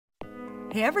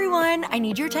Hey everyone, I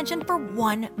need your attention for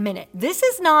 1 minute. This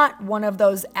is not one of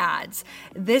those ads.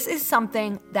 This is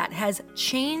something that has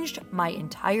changed my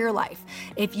entire life.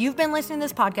 If you've been listening to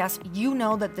this podcast, you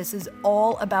know that this is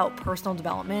all about personal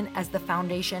development as the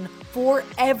foundation for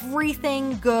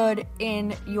everything good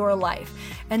in your life.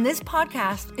 And this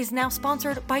podcast is now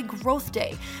sponsored by Growth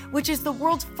Day, which is the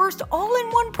world's first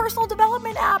all-in-one personal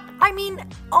development app. I mean,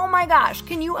 oh my gosh,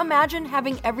 can you imagine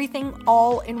having everything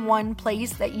all in one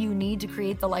place that you need to create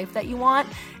the life that you want?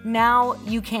 Now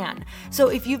you can. So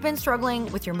if you've been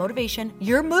struggling with your motivation,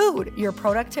 your mood, your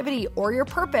productivity, or your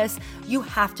purpose, you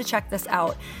have to check this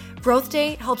out. Growth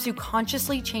Day helps you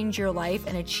consciously change your life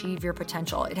and achieve your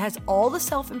potential. It has all the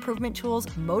self-improvement tools,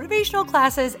 motivational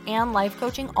classes, and life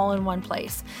coaching all in one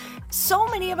place. So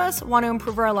many of us want to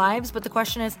improve our lives, but the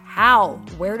question is how?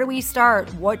 Where do we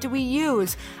start? What do we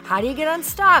use? How do you get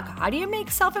unstuck? How do you make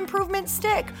self-improvement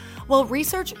stick? Well,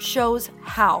 research shows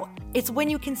how. It's when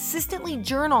you consistently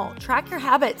journal, track your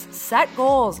habits, set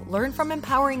goals, learn from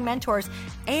empowering mentors,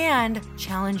 and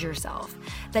challenge yourself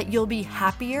that you'll be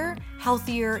happier,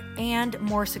 healthier, and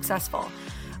more successful.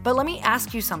 But let me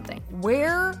ask you something.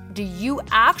 Where do you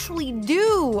actually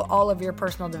do all of your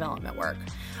personal development work?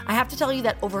 I have to tell you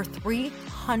that over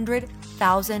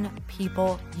 300,000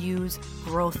 people use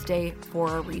Growth Day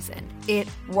for a reason. It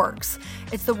works.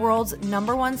 It's the world's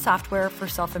 #1 software for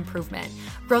self-improvement.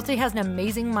 Growth Day has an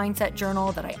amazing mindset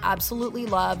journal that I absolutely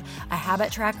love, a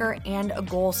habit tracker, and a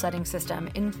goal-setting system.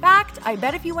 In fact, I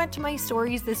bet if you went to my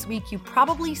stories this week, you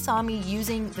probably saw me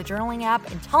using the journaling app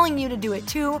and telling you to do it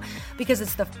too, because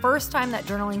it's the first time that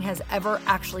journaling has ever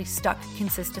actually stuck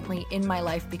consistently in my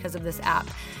life because of this app.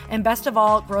 And best of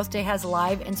all, Growth Day has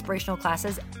live inspirational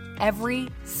classes every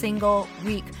single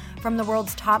week from the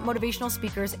world's top motivational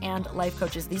speakers and life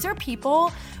coaches. These are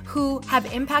people who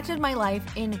have impacted my life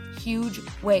in huge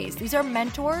ways. These are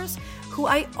mentors who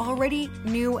I already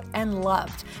knew and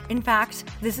loved. In fact,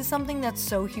 this is something that's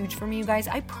so huge for me, you guys.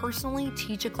 I personally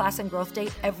teach a class in Growth Day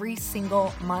every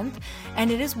single month,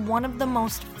 and it is one of the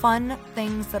most fun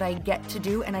things that I get to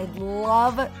do, and I'd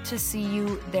love to see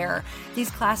you there.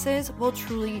 These classes will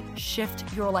truly shift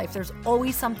your life. There's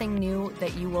always something new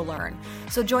that you will learn.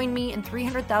 So join me and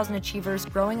 300,000 achievers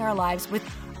growing our lives with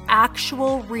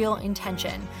actual real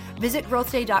intention. Visit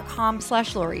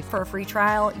growthday.com/Lori for a free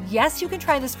trial. Yes, you can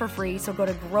try this for free. So go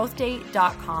to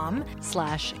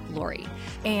growthday.com/Lori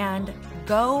and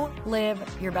go live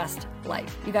your best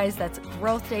life. You guys, that's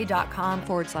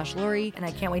growthday.com/Lori. And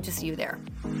I can't wait to see you there.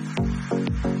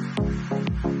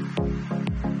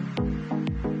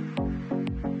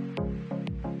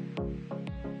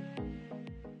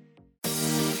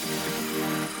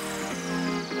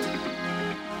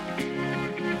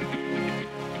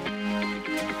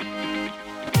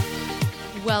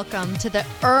 Welcome to the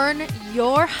Earn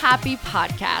Your Happy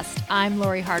podcast. I'm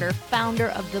Lori Harder, founder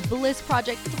of The Bliss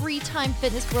Project, 3-time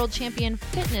fitness world champion,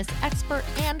 fitness expert,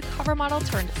 and cover model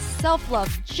turned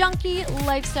self-love junkie,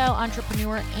 lifestyle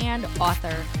entrepreneur, and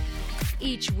author.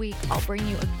 Each week, I'll bring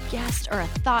you a guest or a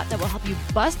thought that will help you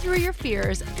bust through your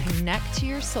fears, connect to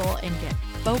your soul, and get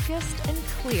focused and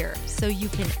clear so you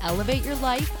can elevate your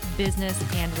life, business,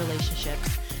 and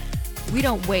relationships. We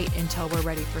don't wait until we're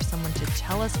ready for someone to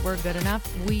tell us we're good enough.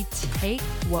 We take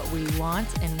what we want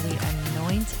and we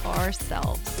anoint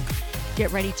ourselves. Get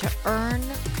ready to earn,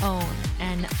 own,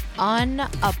 and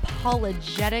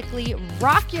unapologetically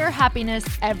rock your happiness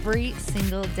every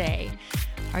single day.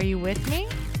 Are you with me?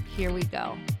 Here we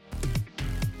go.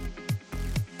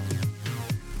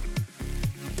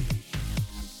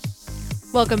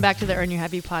 Welcome back to the Earn Your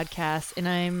Happy podcast, and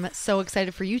I'm so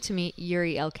excited for you to meet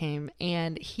Yuri Elkaim.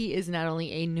 And he is not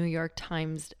only a New York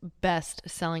Times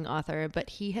best-selling author,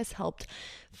 but he has helped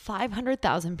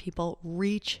 500,000 people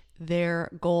reach their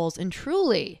goals. And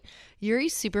truly,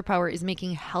 Yuri's superpower is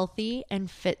making healthy and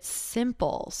fit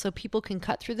simple so people can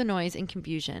cut through the noise and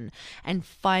confusion and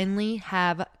finally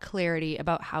have clarity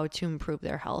about how to improve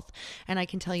their health. And I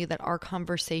can tell you that our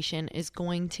conversation is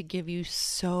going to give you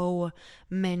so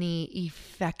many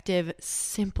effective,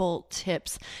 simple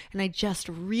tips. And I just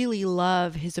really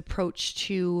love his approach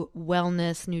to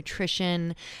wellness,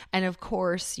 nutrition, and of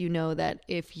course, you know that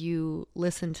if you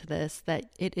listen to this, that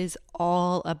it is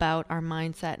all about our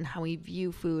mindset and how we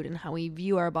view food and how we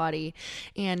view our body.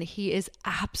 And he is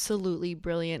absolutely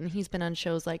brilliant. And he's been on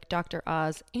shows like Dr.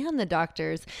 Oz and The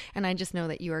Doctors. And I just know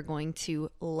that you are going to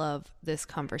love this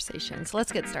conversation. So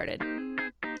let's get started.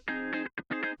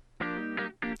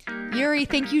 Yuri,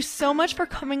 thank you so much for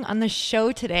coming on the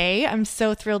show today. I'm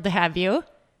so thrilled to have you.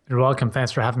 You're welcome.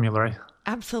 Thanks for having me, Lori.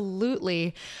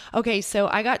 Absolutely. Okay, so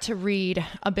I got to read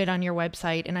a bit on your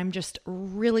website and I'm just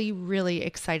really, really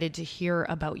excited to hear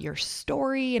about your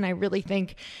story. And I really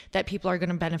think that people are going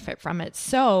to benefit from it.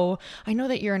 So I know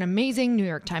that you're an amazing New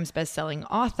York Times bestselling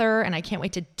author, and I can't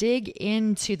wait to dig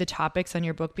into the topics on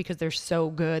your book because they're so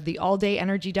good. The all-day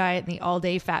energy diet and the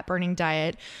all-day fat-burning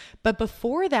diet. But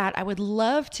before that, I would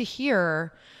love to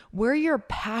hear where your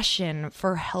passion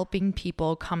for helping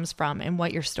people comes from and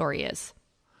what your story is.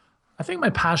 I think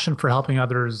my passion for helping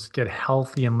others get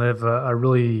healthy and live a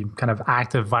really kind of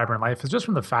active, vibrant life is just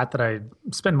from the fact that I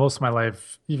spend most of my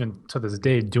life, even to this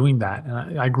day, doing that.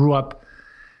 And I grew up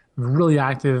really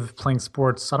active, playing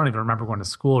sports. I don't even remember going to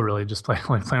school really, just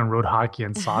playing road hockey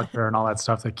and soccer and all that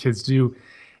stuff that kids do.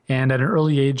 And at an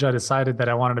early age, I decided that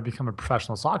I wanted to become a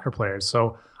professional soccer player.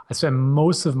 So I spent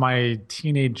most of my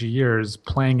teenage years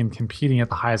playing and competing at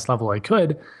the highest level I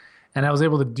could. And I was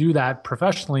able to do that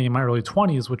professionally in my early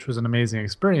 20s, which was an amazing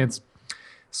experience.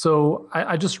 So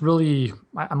I just really,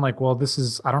 I'm like, well,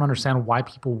 I don't understand why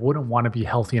people wouldn't want to be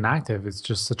healthy and active. It's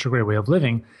just such a great way of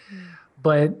living.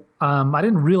 But I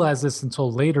didn't realize this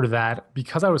until later that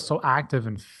because I was so active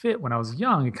and fit when I was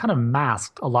young, it kind of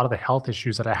masked a lot of the health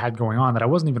issues that I had going on that I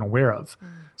wasn't even aware of.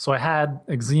 So I had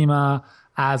eczema,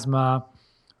 asthma,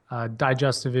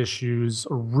 digestive issues,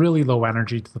 really low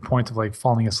energy to the point of like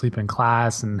falling asleep in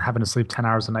class and having to sleep 10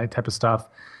 hours a night type of stuff.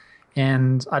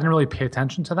 And I didn't really pay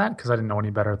attention to that because I didn't know any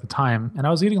better at the time. And I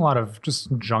was eating a lot of just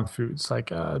junk foods,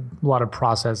 like a lot of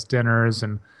processed dinners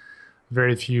and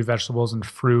very few vegetables and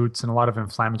fruits and a lot of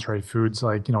inflammatory foods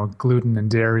like, gluten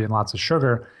and dairy and lots of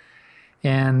sugar.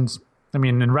 And I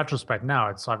mean, in retrospect now,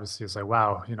 it's like,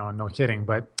 wow, no kidding.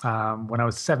 But when I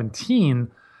was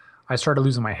 17, I started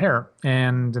losing my hair.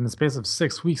 And in the space of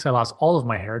 6 weeks, I lost all of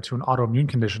my hair to an autoimmune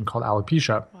condition called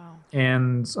alopecia. Wow.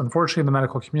 And unfortunately, the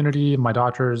medical community, my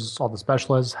doctors, all the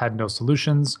specialists had no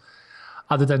solutions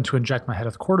other than to inject my head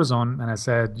with cortisone. And I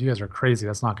said, you guys are crazy.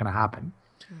 That's not going to happen.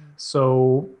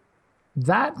 So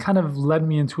that kind of led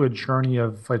me into a journey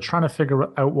of like trying to figure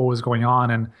out what was going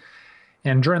on.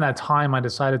 And during that time, I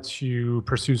decided to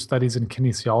pursue studies in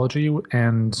kinesiology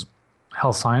and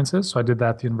health sciences. So I did that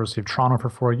at the University of Toronto for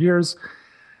 4 years.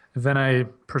 Then I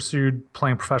pursued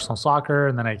playing professional soccer.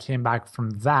 And then I came back from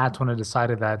that when I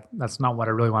decided that that's not what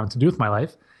I really wanted to do with my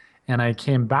life. And I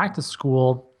came back to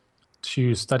school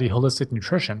to study holistic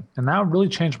nutrition. And that really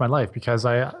changed my life because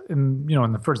in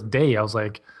the first day, I was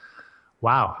like,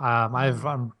 wow,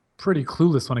 I'm pretty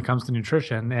clueless when it comes to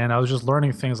nutrition. And I was just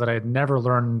learning things that I had never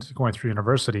learned going through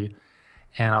university.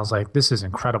 And I was like, this is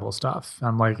incredible stuff.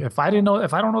 I'm like, if I don't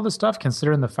know this stuff,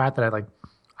 considering the fact that I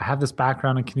have this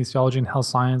background in kinesiology and health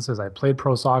sciences, I played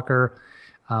pro soccer.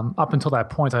 Up until that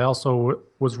point, I also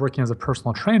was working as a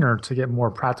personal trainer to get more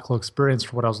practical experience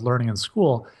for what I was learning in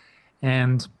school,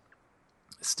 and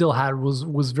still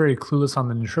was very clueless on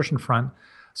the nutrition front.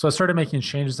 So I started making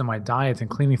changes in my diet and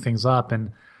cleaning things up,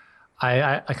 and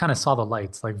I kind of saw the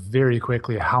lights like very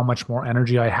quickly, how much more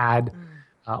energy I had.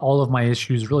 All of my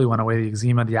issues really went away, the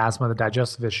eczema, the asthma, the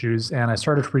digestive issues, and I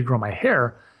started to regrow my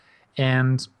hair.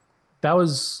 And that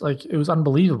was it was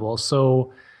unbelievable.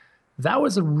 So that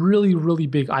was a really, really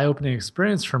big eye-opening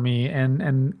experience for me.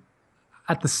 And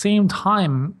at the same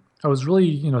time, I was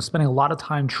really, spending a lot of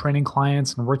time training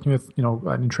clients and working with,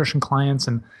 nutrition clients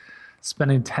and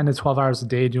spending 10 to 12 hours a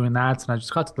day doing that. And I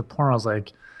just got to the point where I was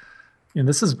like,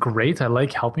 this is great. I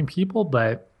like helping people,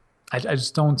 but I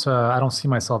just don't see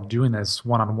myself doing this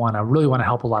one-on-one. I really want to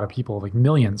help a lot of people, like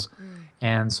millions.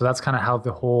 And so that's kind of how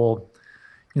the whole,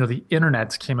 the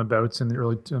internet came about in the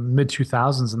early mid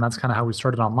 2000s. And that's kind of how we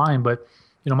started online. But,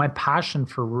 my passion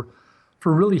for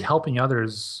really helping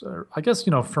others, I guess,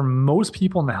 for most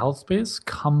people in the health space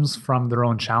comes from their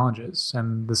own challenges.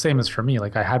 And the same is for me.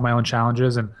 Like I had my own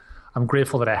challenges and I'm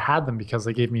grateful that I had them because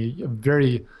they gave me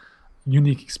very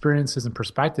unique experiences and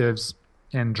perspectives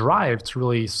and drive to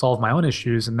really solve my own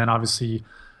issues, and then obviously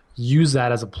use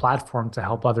that as a platform to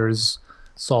help others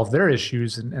solve their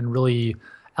issues and really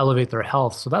elevate their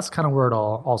health. So that's kind of where it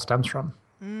all stems from.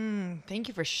 Thank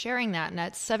you for sharing that. And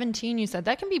at 17, you said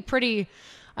that can be pretty,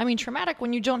 traumatic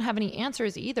when you don't have any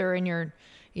answers either, and you're,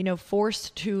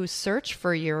 forced to search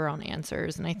for your own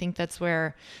answers. And I think that's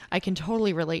where I can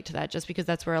totally relate to that, just because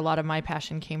that's where a lot of my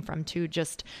passion came from too,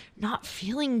 just not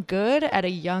feeling good at a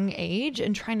young age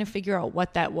and trying to figure out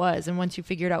what that was. And once you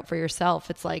figure it out for yourself,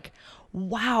 it's like,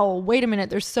 wow, wait a minute,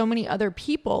 there's so many other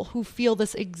people who feel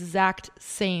this exact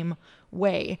same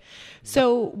way.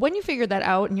 So when you figure that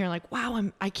out and you're like,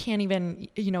 wow, I can't even,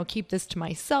 keep this to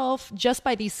myself, just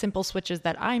by these simple switches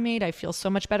that I made, I feel so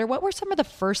much better. What were some of the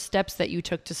first steps that you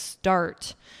took to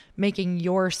start making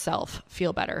yourself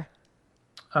feel better?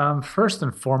 First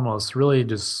and foremost, really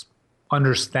just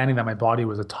understanding that my body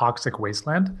was a toxic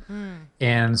wasteland.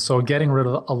 And so getting rid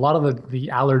of a lot of the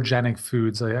allergenic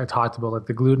foods I talked about, like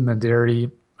the gluten, the dairy,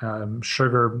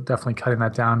 sugar, definitely cutting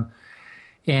that down,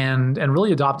 and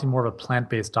really adopting more of a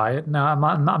plant-based diet. Now,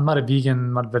 I'm not a vegan,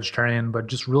 I'm not a vegetarian, but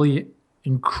just really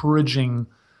encouraging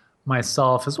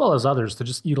myself as well as others to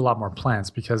just eat a lot more plants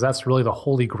because that's really the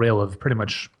holy grail of pretty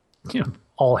much,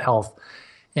 all health.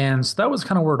 And so that was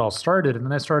kind of where it all started. And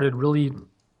then I started really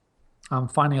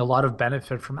finding a lot of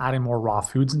benefit from adding more raw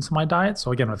foods into my diet.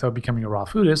 So again, without becoming a raw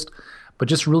foodist, but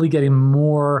just really getting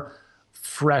more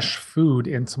fresh food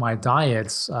into my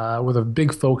diets with a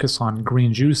big focus on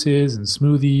green juices and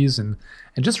smoothies and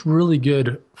just really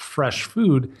good fresh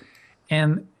food.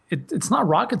 And it's not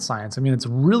rocket science. I mean, it's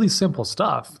really simple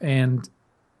stuff. And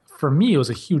for me, it was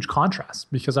a huge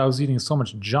contrast because I was eating so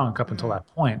much junk up until that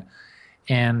point.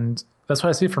 And that's why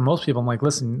I say for most people, I'm like,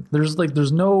 listen, there's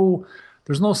no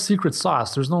secret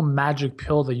sauce. There's no magic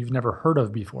pill that you've never heard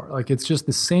of before. Like, it's just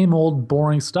the same old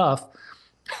boring stuff,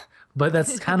 but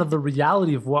that's kind of the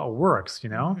reality of what works,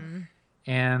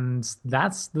 And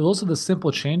those are the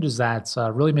simple changes that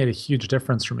really made a huge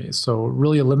difference for me. So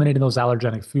really eliminating those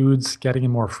allergenic foods, getting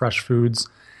in more fresh foods,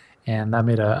 and that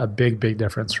made a big, big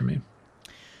difference for me.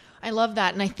 I love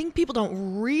that. And I think people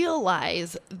don't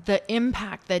realize the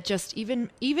impact that just even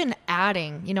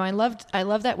adding, I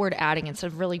love that word adding instead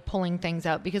of really pulling things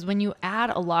out, because when you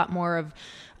add a lot more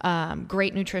of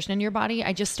great nutrition in your body,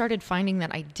 I just started finding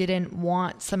that I didn't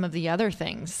want some of the other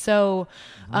things. So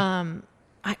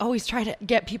I always try to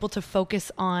get people to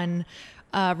focus on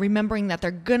remembering that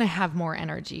they're going to have more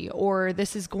energy or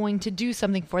this is going to do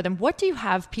something for them. What do you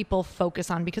have people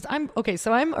focus on? Because I'm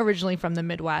originally from the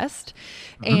Midwest,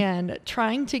 and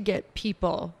trying to get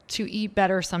people to eat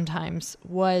better sometimes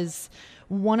was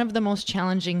one of the most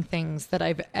challenging things that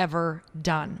I've ever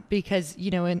done, because,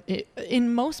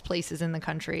 in most places in the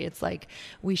country, it's like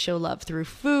we show love through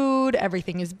food.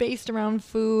 Everything is based around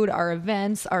food, our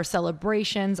events, our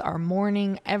celebrations, our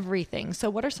mourning, everything. So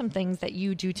what are some things that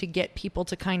you do to get people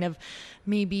to kind of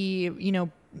maybe,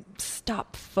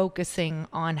 stop focusing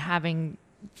on having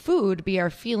food be our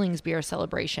feelings, be our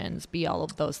celebrations, be all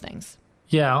of those things?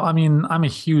 Yeah, I mean, I'm a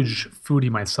huge foodie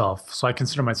myself. So I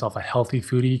consider myself a healthy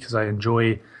foodie because I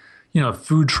enjoy,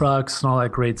 food trucks and all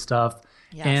that great stuff.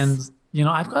 Yes. And,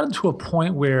 I've gotten to a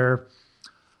point where,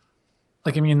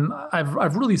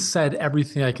 I've really said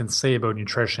everything I can say about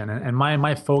nutrition. And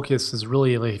my focus is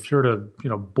really, like, if you were to,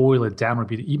 boil it down, would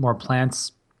be to eat more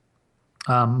plants,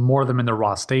 more of them in their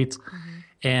raw state.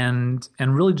 And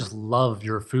really just love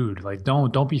your food. Like,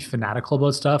 don't be fanatical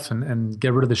about stuff and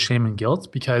get rid of the shame and guilt,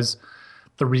 because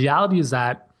the reality is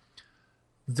that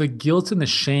the guilt and the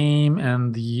shame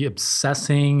and the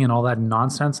obsessing and all that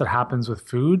nonsense that happens with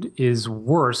food is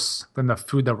worse than the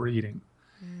food that we're eating.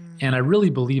 And I really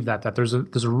believe that there's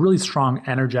a really strong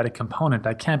energetic component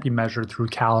that can't be measured through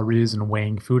calories and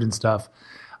weighing food and stuff.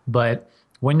 But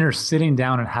when you're sitting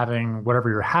down and having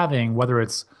whatever you're having, whether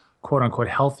it's quote unquote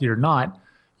healthy or not,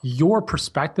 your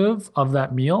perspective of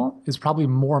that meal is probably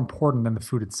more important than the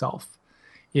food itself.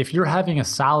 If you're having a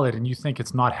salad and you think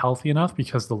it's not healthy enough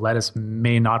because the lettuce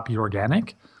may not be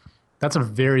organic, that's a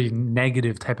very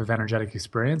negative type of energetic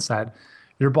experience that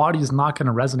your body is not going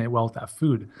to resonate well with that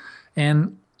food.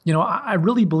 And, I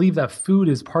really believe that food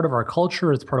is part of our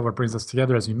culture. It's part of what brings us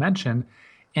together, as you mentioned.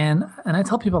 And I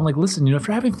tell people, I'm like, listen, if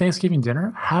you're having Thanksgiving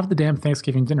dinner, have the damn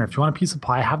Thanksgiving dinner. If you want a piece of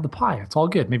pie, have the pie. It's all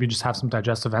good. Maybe just have some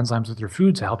digestive enzymes with your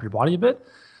food to help your body a bit.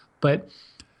 But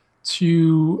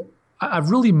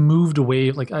I've really moved away.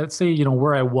 Like, I'd say,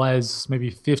 where I was maybe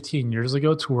 15 years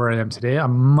ago to where I am today,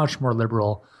 I'm much more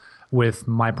liberal with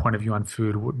my point of view on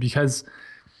food, because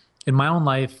in my own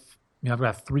life, I've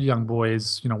got 3 young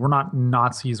boys. We're not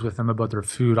Nazis with them about their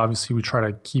food. Obviously, we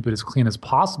try to keep it as clean as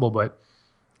possible, but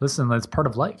listen, that's part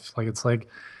of life. Like, it's like,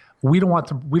 we don't want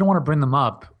to bring them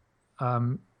up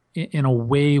in a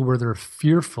way where they're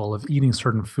fearful of eating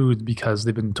certain foods because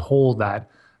they've been told that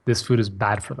this food is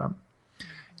bad for them.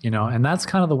 And that's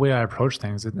kind of the way I approach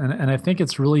things. And I think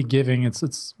it's really giving,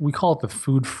 we call it the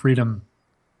food freedom.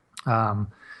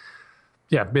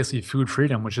 Basically food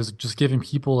freedom, which is just giving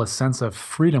people a sense of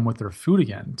freedom with their food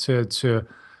again, to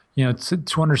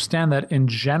understand that in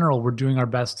general, we're doing our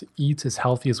best to eat as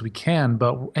healthy as we can.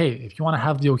 But hey, if you want to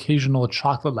have the occasional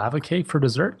chocolate lava cake for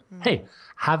dessert, hey,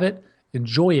 have it,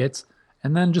 enjoy it,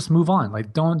 and then just move on.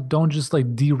 Like, don't just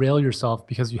like derail yourself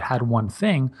because you had one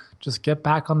thing. Just get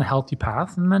back on the healthy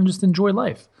path and then just enjoy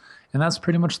life. And that's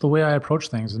pretty much the way I approach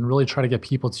things, and really try to get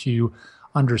people to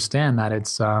understand that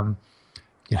it's,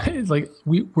 It's like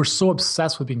we're so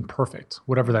obsessed with being perfect,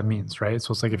 whatever that means, right?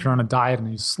 So it's like if you're on a diet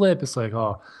and you slip, it's like,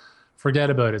 oh, forget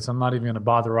about it. So I'm not even going to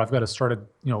bother. Or I've got to start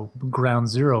at ground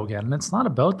zero again. And it's not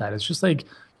about that. It's just like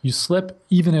you slip,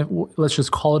 even if let's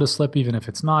just call it a slip, even if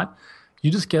it's not. You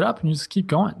just get up and you just keep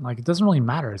going. Like it doesn't really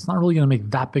matter. It's not really going to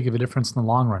make that big of a difference in the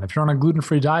long run. If you're on a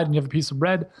gluten-free diet and you have a piece of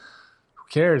bread, who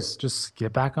cares? Just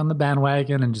get back on the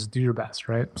bandwagon and just do your best,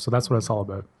 right? So that's what it's all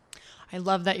about. I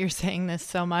love that you're saying this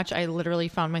so much. I literally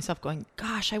found myself going,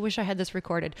 gosh, I wish I had this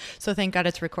recorded. So thank God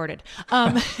it's recorded.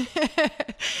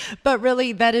 But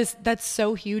really that's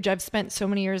so huge. I've spent so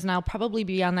many years and I'll probably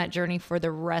be on that journey for the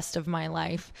rest of my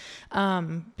life.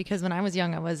 Because when I was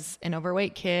young, I was an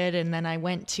overweight kid. And then I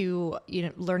went to,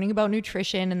 learning about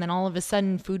nutrition. And then all of a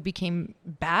sudden food became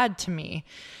bad to me.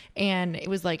 And it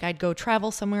was like, I'd go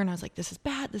travel somewhere and I was like, this is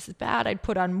bad. This is bad. I'd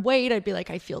put on weight. I'd be like,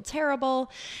 I feel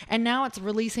terrible. And now it's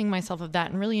releasing myself of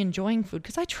that and really enjoying food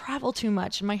because I travel too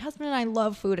much. And my husband and I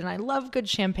love food and I love good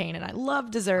champagne and I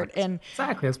love dessert. And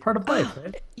exactly. It's part of life,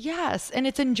 right? Yes. And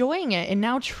it's enjoying it. And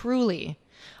now truly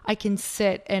I can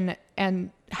sit and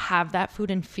have that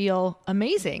food and feel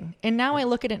amazing. And now I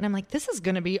look at it and I'm like, this is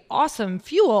going to be awesome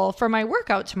fuel for my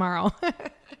workout tomorrow.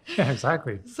 Yeah,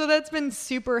 exactly. So that's been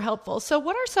super helpful. So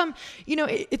what are some,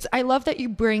 I love that you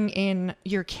bring in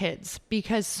your kids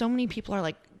because so many people are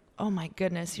like, oh my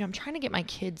goodness, I'm trying to get my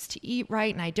kids to eat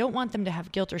right and I don't want them to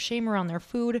have guilt or shame around their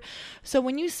food. So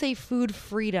when you say food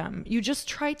freedom, you just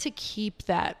try to keep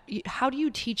that. How do you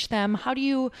teach them? How do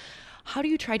you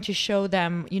try to show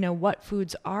them, what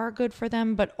foods are good for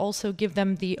them, but also give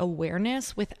them the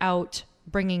awareness without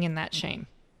bringing in that shame?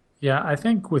 Yeah, I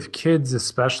think with kids,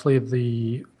 especially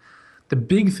the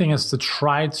big thing is to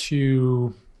try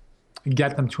to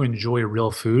get them to enjoy real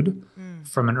food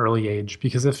from an early age.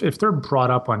 Because if they're brought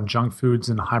up on junk foods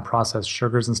and high processed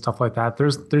sugars and stuff like that,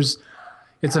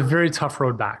 it's a very tough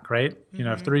road back, right? Mm-hmm.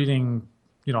 If they're eating,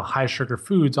 high sugar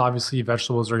foods, obviously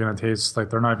vegetables are going to taste like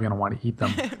they're not even going to want to eat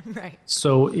them. Right.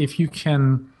 So if you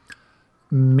can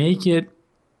make it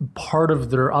part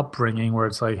of their upbringing where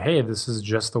it's like, hey, this is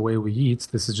just the way we eat.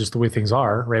 This is just the way things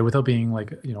are, right? Without being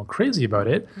like, crazy about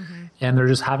it. Mm-hmm. And they're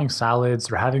just having salads,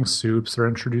 they're having soups, they're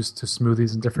introduced to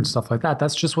smoothies and different stuff like that.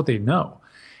 That's just what they know.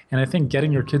 And I think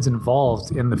getting your kids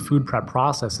involved in the food prep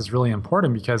process is really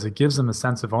important because it gives them a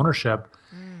sense of ownership.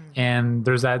 And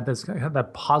there's that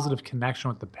positive connection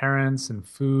with the parents and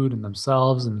food and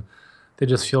themselves, and they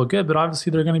just feel good. But obviously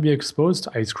they're going to be exposed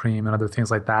to ice cream and other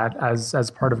things like that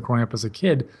as part of growing up as a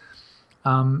kid.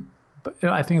 But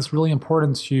I think it's really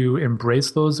important to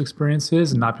embrace those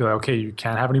experiences and not be like, okay, you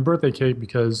can't have any birthday cake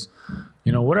because,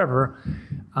 whatever.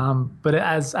 But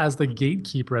as the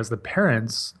gatekeeper, as the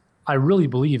parents, I really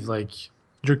believe like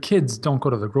your kids don't go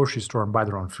to the grocery store and buy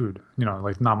their own food.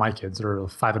 Like not my kids that are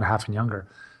 5.5 and younger.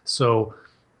 So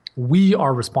we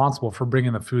are responsible for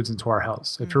bringing the foods into our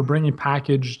house. If you're bringing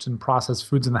packaged and processed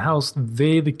foods in the house,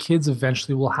 the kids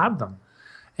eventually will have them.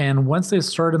 And once they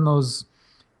start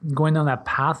going down that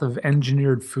path of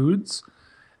engineered foods,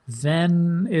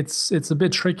 then it's a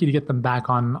bit tricky to get them back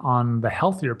on the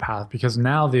healthier path because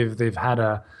now they've had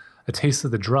a taste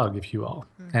of the drug, if you will.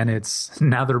 And it's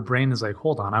now their brain is like,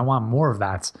 hold on, I want more of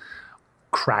that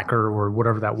cracker or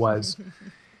whatever that was.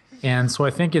 And so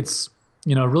I think it's,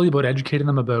 really about educating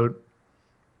them about,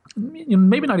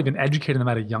 maybe not even educating them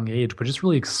at a young age, but just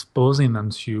really exposing them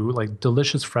to like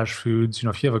delicious fresh foods.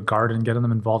 If you have a garden, getting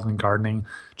them involved in gardening,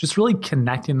 just really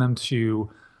connecting them to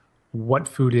what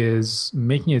food is,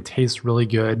 making it taste really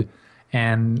good.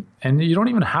 And you don't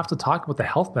even have to talk about the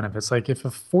health benefits. Like if a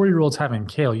 4-year-old's having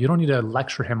kale, you don't need to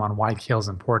lecture him on why kale is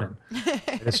important.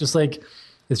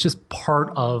 It's just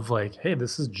part of like, hey,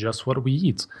 this is just what we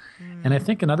eat. And I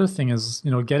think another thing is,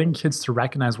 getting kids to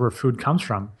recognize where food comes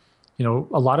from. A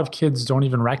lot of kids don't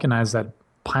even recognize that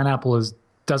pineapples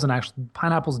are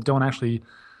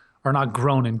not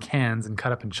grown in cans and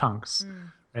cut up in chunks.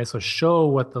 Right? So show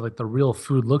what the real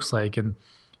food looks like. And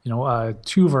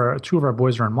two of our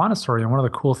boys are in Montessori, and one of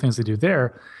the cool things they do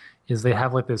there is they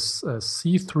have like this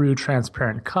see-through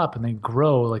transparent cup, and they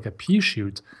grow like a pea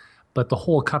shoot, but the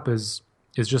whole cup is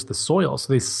just the soil.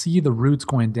 So they see the roots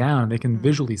going down, and they can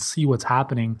visually see what's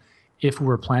happening if we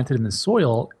were planted in the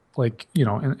soil, like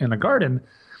in a garden.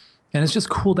 And it's just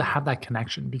cool to have that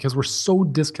connection because we're so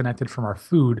disconnected from our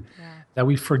food that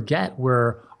we forget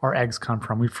where our eggs come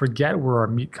from. We forget where our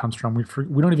meat comes from.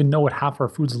 We don't even know what half our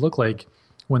foods look like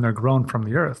when they're grown from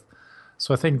the earth.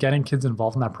 So I think getting kids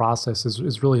involved in that process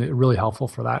is really, really helpful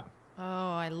for that. Oh,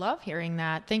 I love hearing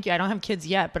that. Thank you. I don't have kids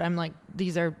yet, but I'm like,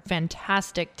 these are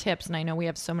fantastic tips. And I know we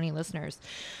have so many listeners.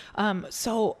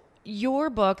 So your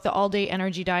book, The All Day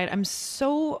Energy Diet, I'm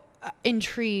so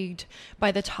intrigued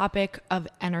by the topic of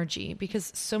energy,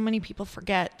 because so many people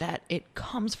forget that it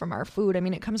comes from our food. I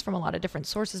mean, it comes from a lot of different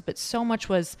sources, but so much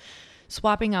was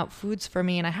swapping out foods for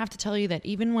me. And I have to tell you that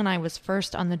even when I was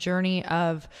first on the journey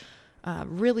of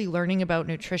really learning about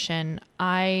nutrition,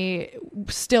 I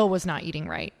still was not eating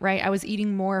right? I was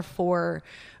eating more for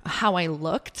how I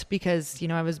looked because,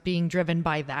 I was being driven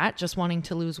by that, just wanting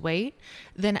to lose weight,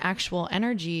 than actual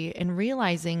energy, and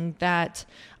realizing that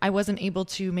I wasn't able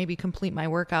to maybe complete my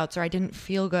workouts, or I didn't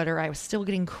feel good, or I was still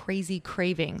getting crazy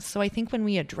cravings. So I think when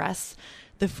we address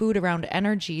the food around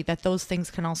energy, that those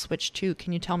things can all switch too.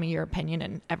 Can you tell me your opinion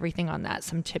and everything on that?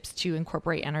 Some tips to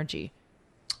incorporate energy.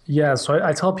 Yeah, so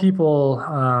I tell people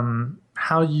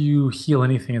how you heal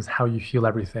anything is how you heal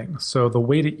everything. So the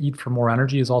way to eat for more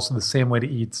energy is also the same way to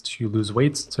eat to lose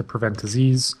weight, to prevent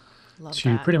disease, Love to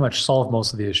that. pretty much solve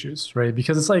most of the issues, right?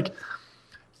 Because it's like,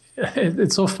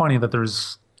 it's so funny that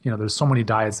there's so many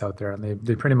diets out there, and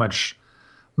they pretty much,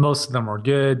 most of them are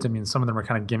good. I mean, some of them are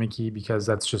kind of gimmicky because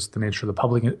that's just the nature of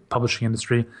the publishing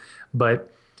industry.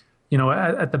 But,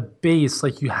 at the base,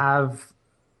 like you have,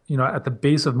 at the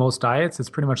base of most diets, it's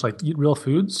pretty much like eat real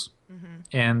foods.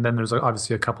 And then there's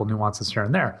obviously a couple nuances here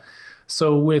and there.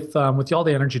 So with the All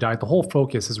Day Energy Diet, the whole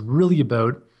focus is really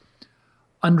about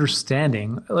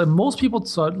understanding. Most people,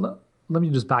 so let me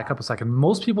just back up a second.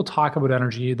 Most people talk about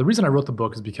energy. The reason I wrote the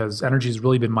book is because energy has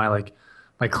really been my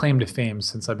claim to fame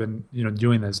since I've been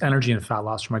doing this. Energy and fat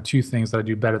loss are my two things that I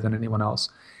do better than anyone else.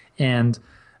 And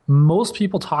most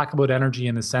people talk about energy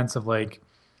in the sense of like,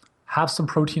 have some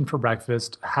protein for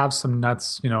breakfast, have some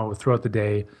nuts, throughout the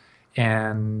day.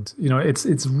 And,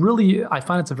 it's really, I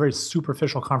find it's a very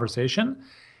superficial conversation,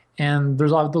 and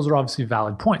those are obviously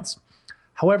valid points.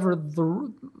 However,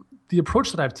 the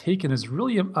approach that I've taken is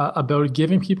really about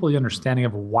giving people the understanding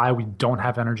of why we don't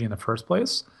have energy in the first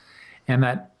place, and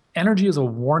that energy is a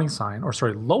warning sign,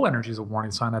 low energy is a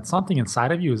warning sign that something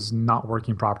inside of you is not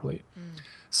working properly.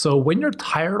 So when you're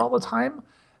tired all the time,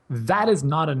 that is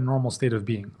not a normal state of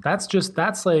being.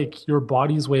 That's like your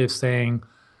body's way of saying,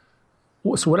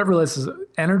 so whatever this is,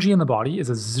 energy in the body is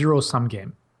a zero-sum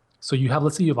game. So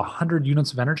let's say you have 100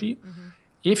 units of energy.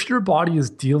 If your body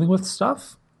is dealing with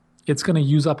stuff, it's going to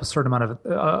use up a certain amount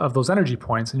of those energy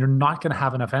points, and you're not going to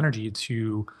have enough energy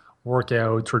to work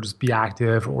out or just be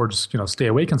active or just stay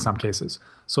awake in some cases.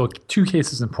 So 2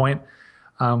 cases in point.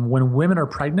 When women are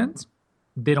pregnant,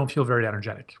 they don't feel very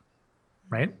energetic,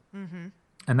 right?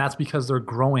 And that's because they're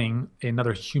growing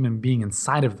another human being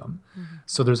inside of them.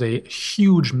 So there's a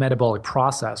huge metabolic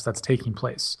process that's taking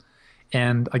place.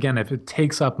 And again, if it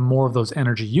takes up more of those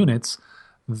energy units,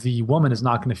 the woman is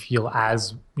not going to feel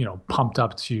as, pumped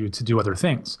up to do other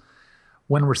things.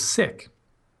 When we're sick,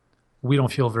 we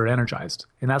don't feel very energized.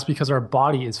 And that's because our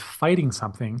body is fighting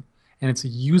something, and it's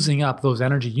using up those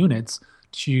energy units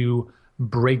to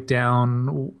break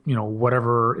down,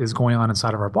 whatever is going on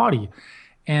inside of our body.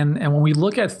 And when we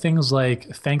look at things like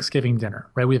Thanksgiving dinner,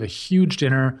 right? We have a huge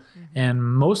dinner, and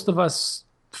most of us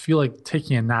feel like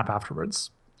taking a nap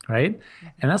afterwards, right?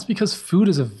 And that's because food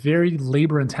is a very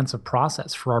labor-intensive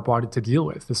process for our body to deal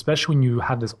with, especially when you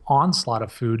have this onslaught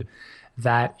of food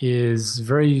that is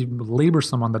very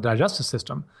laborsome on the digestive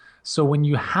system. So when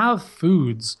you have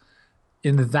foods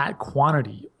in that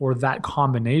quantity or that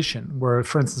combination, where,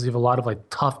 for instance, you have a lot of like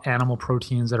tough animal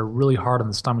proteins that are really hard on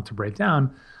the stomach to break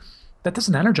down, that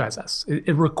doesn't energize us.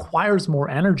 It requires more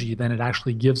energy than it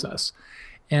actually gives us.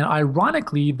 And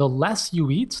ironically, the less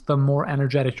you eat, the more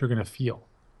energetic you're going to feel.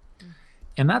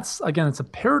 And that's, again, it's a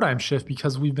paradigm shift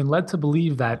because we've been led to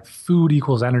believe that food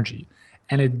equals energy.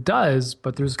 And it does,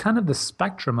 but there's kind of the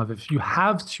spectrum of, if you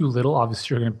have too little,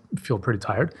 obviously you're going to feel pretty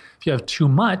tired. If you have too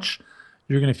much,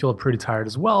 you're going to feel pretty tired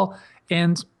as well.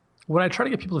 And what I try to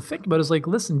get people to think about is like,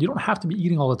 listen, you don't have to be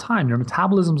eating all the time. Your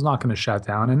metabolism is not going to shut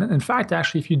down. And in fact,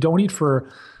 actually, if you don't eat for,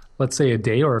 let's say, a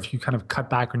day, or if you kind of cut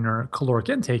back on your caloric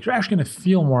intake, you're actually going to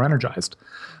feel more energized.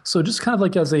 So just kind of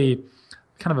like as a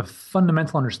kind of a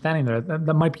fundamental understanding there,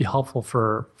 that might be helpful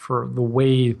for the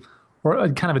way, or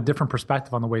a kind of a different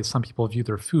perspective on the way some people view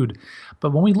their food.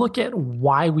 But when we look at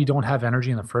why we don't have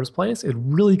energy in the first place, it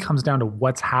really comes down to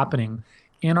what's happening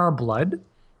in our blood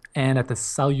and at the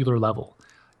cellular level.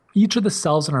 Each of the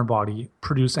cells in our body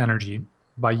produce energy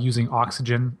by using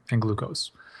oxygen and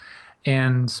glucose.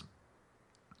 And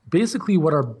basically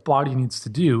what our body needs to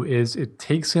do is it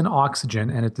takes in oxygen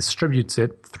and it distributes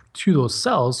it to those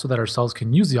cells so that our cells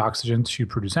can use the oxygen to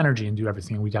produce energy and do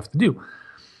everything we have to do.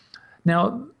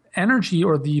 Now, energy,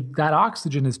 or that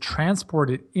oxygen, is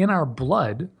transported in our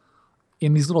blood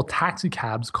in these little taxi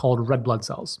cabs called red blood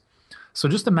cells. So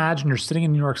just imagine you're sitting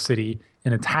in New York City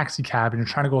in a taxi cab and you're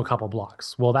trying to go a couple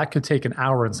blocks. Well, that could take an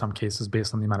hour in some cases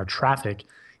based on the amount of traffic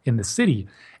in the city.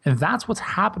 And that's what's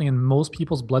happening in most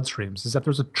people's bloodstreams, is that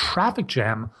there's a traffic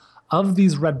jam of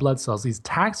these red blood cells, these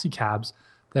taxi cabs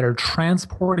that are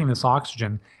transporting this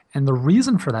oxygen. And the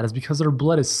reason for that is because their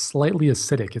blood is slightly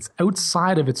acidic. It's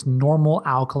outside of its normal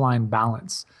alkaline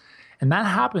balance. And that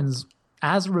happens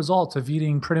as a result of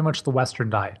eating pretty much the Western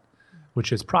diet,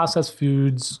 which is processed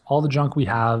foods, all the junk we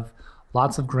have,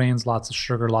 lots of grains, lots of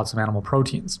sugar, lots of animal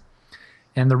proteins.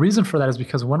 And the reason for that is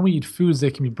because when we eat foods,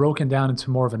 they can be broken down into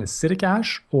more of an acidic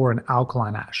ash or an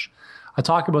alkaline ash. I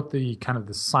talk about the kind of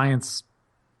the science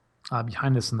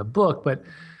behind this in the book, but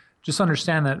just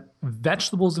understand that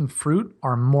vegetables and fruit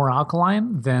are more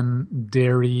alkaline than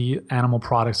dairy, animal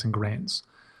products, and grains.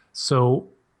 So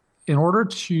in order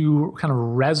to kind of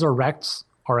resurrect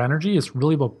our energy, it's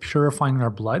really about purifying our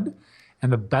blood.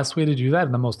 And the best way to do that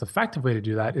and the most effective way to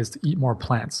do that is to eat more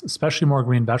plants, especially more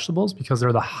green vegetables, because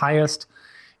they're the highest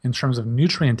in terms of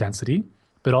nutrient density,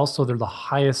 but also they're the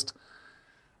highest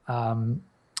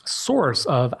source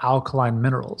of alkaline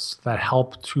minerals that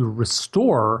help to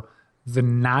restore the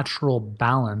natural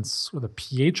balance or the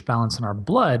pH balance in our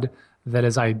blood that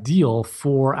is ideal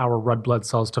for our red blood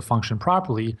cells to function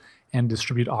properly and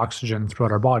distribute oxygen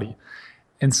throughout our body.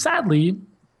 And sadly,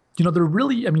 they're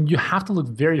really, you have to look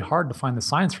very hard to find the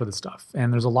science for this stuff.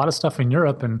 And there's a lot of stuff in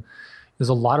Europe, and there's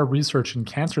a lot of research in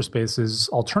cancer spaces,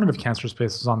 alternative cancer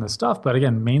spaces on this stuff. But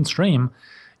again, mainstream,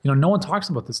 no one talks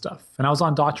about this stuff. And I was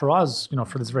on Dr. Oz,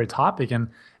 for this very topic, and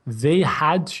they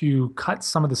had to cut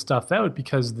some of the stuff out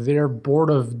because their board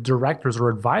of directors or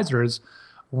advisors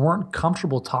weren't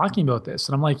comfortable talking about this.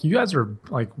 And I'm like, you guys are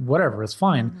like, whatever, it's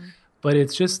fine. Mm-hmm. But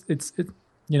it's just,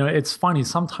 it's funny.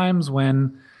 Sometimes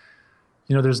when,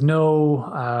 there's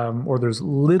no, or there's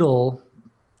little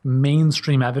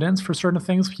mainstream evidence for certain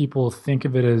things, people think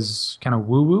of it as kind of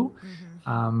woo-woo.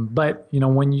 Mm-hmm. But,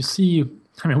 when you see,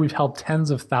 we've helped tens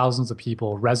of thousands of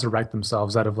people resurrect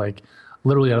themselves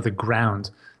literally out of the ground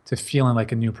to feeling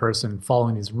like a new person,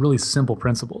 following these really simple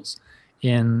principles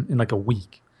in like a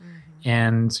week. Mm-hmm.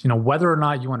 And, whether or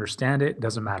not you understand it,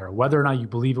 doesn't matter. Whether or not you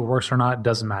believe it works or not,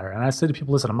 doesn't matter. And I say to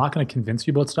people, listen, I'm not going to convince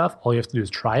you about stuff. All you have to do is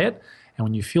try it. And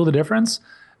when you feel the difference,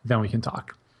 then we can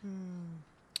talk.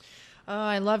 Oh,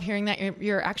 I love hearing that.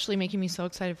 You're actually making me so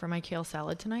excited for my kale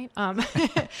salad tonight.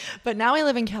 But now I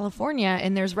live in California,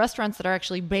 and there's restaurants that are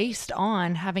actually based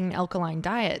on having an alkaline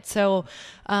diet. So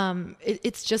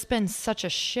it's just been such a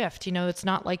shift. It's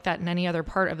not like that in any other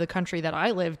part of the country that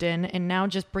I lived in. And now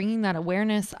just bringing that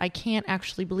awareness, I can't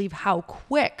actually believe how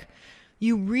quick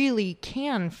you really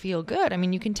can feel good.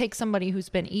 You can take somebody who's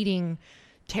been eating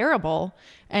terrible,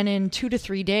 and in 2 to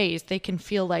 3 days, they can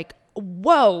feel like,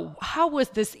 whoa, how was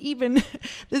this even,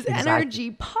 this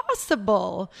energy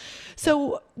possible?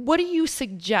 So what do you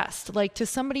suggest, to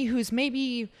somebody who's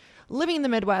maybe living in the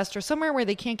Midwest or somewhere where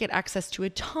they can't get access to a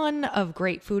ton of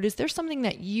great food? Is there something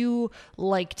that you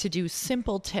like to do,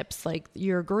 simple tips like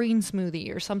your green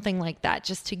smoothie or something like that,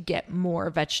 just to get more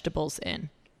vegetables in?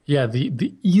 Yeah,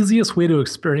 the easiest way to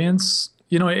experience,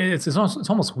 it's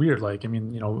almost weird.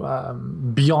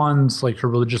 Beyond your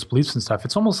religious beliefs and stuff,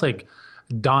 it's almost like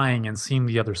dying and seeing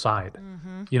the other side,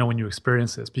 mm-hmm. When you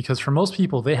experience this, because for most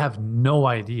people, they have no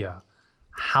idea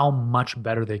how much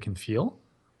better they can feel.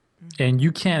 Mm-hmm. And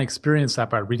you can't experience that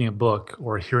by reading a book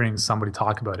or hearing somebody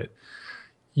talk about it.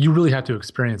 You really have to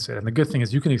experience it. And the good thing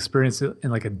is you can experience it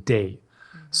in a day.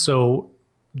 Mm-hmm. So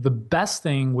the best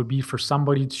thing would be for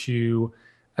somebody to,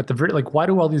 at the very, why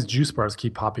do all these juice bars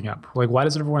keep popping up? Why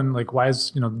does everyone, why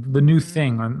is, the new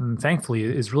thing, and thankfully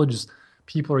is really just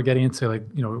people are getting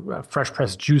into fresh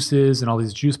pressed juices, and all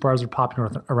these juice bars are popping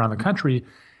around the country.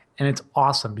 And it's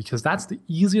awesome because that's the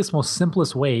easiest, most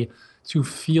simplest way to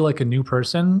feel like a new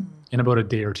person in about a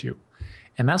day or two.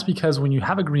 And that's because when you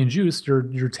have a green juice,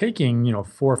 you're taking,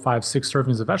 4, 5, 6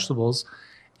 servings of vegetables,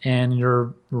 and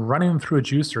you're running them through a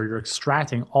juicer. You're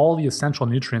extracting all the essential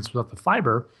nutrients without the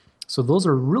fiber. So those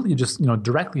are really just,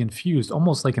 directly infused,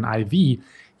 almost like an IV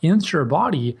into your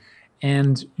body.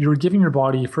 And you're giving your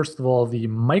body, first of all, the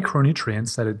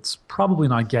micronutrients that it's probably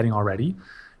not getting already.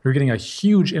 You're getting a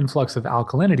huge influx of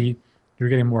alkalinity. You're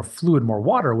getting more fluid, more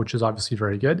water, which is obviously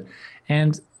very good.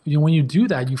 And when you do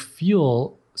that, you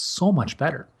feel so much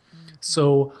better. Mm-hmm.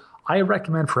 So I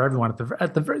recommend for everyone,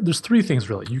 there's 3 things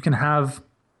really. You can have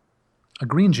a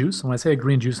green juice. And when I say a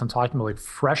green juice, I'm talking about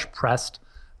fresh pressed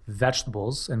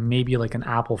vegetables and maybe an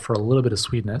apple for a little bit of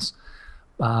sweetness.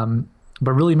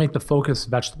 But really make the focus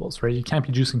vegetables, right? You can't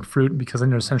be juicing fruit because then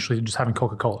you're essentially just having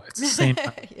Coca-Cola. It's the same.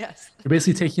 Yes. You're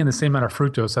basically taking in the same amount of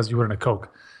fructose as you would in a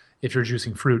Coke if you're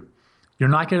juicing fruit. You're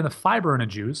not getting the fiber in a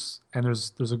juice, and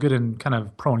there's a good and kind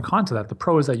of pro and con to that. The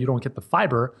pro is that you don't get the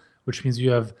fiber, which means you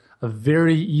have a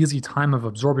very easy time of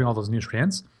absorbing all those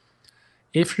nutrients.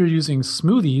 If you're using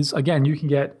smoothies, again, you can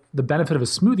get the benefit of a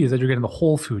smoothie is that you're getting the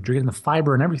whole food, you're getting the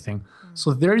fiber and everything.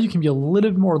 So there you can be a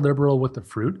little bit more liberal with the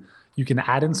fruit. You can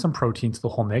add in some protein to the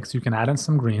whole mix. You can add in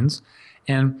some greens.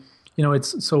 And,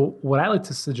 so what I like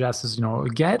to suggest is,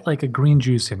 get like a green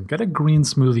juice in, get a green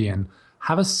smoothie in,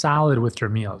 have a salad with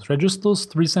your meals, right? Just those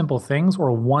 3 simple things,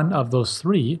 or one of those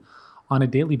 3 on a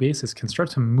daily basis, can start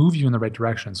to move you in the right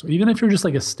direction. So even if you're just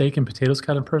like a steak and potatoes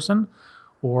kind of person,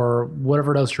 or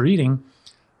whatever else you're eating,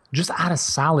 just add a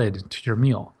salad to your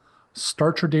meal.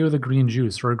 Start your day with a green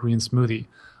juice or a green smoothie.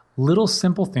 Little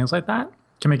simple things like that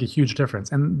can make a huge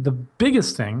difference. And the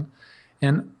biggest thing,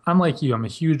 and I'm like you, I'm a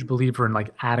huge believer in like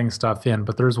adding stuff in,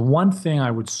 but there's one thing I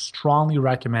would strongly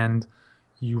recommend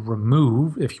you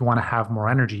remove if you want to have more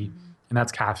energy, and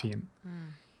that's caffeine.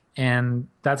 And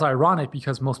that's ironic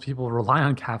because most people rely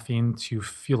on caffeine to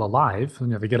feel alive.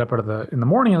 They get up in the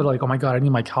morning and they're like, oh my God, I need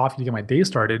my coffee to get my day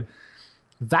started.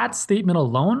 That statement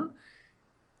alone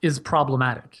is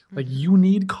problematic. Like, you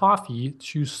need coffee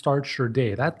to start your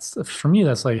day. That's, for me,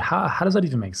 that's like, how does that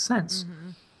even make sense?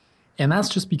 And that's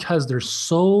just because they're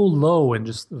so low in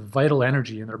just vital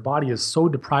energy, and their body is so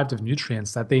deprived of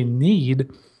nutrients that they need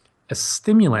a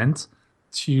stimulant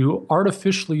to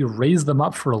artificially raise them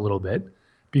up for a little bit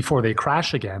before they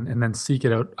crash again and then seek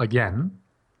it out again.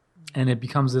 And it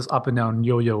becomes this up and down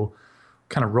yo-yo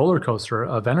kind of roller coaster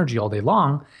of energy all day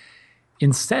long.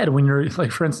 Instead, when you're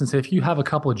like, for instance, if you have a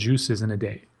couple of juices in a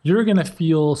day, you're going to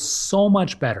feel so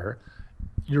much better.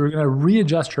 You're going to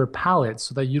readjust your palate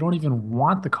so that you don't even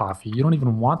want the coffee. You don't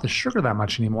even want the sugar that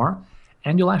much anymore.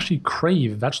 And you'll actually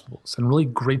crave vegetables and really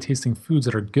great tasting foods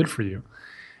that are good for you.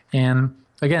 And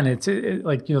again, it's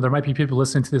like, there might be people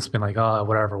listening to this being like, oh,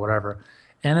 whatever.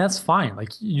 And that's fine. Like,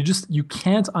 you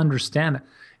can't understand.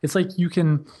 It's like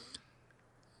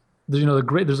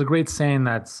there's a great saying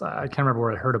that's, I can't remember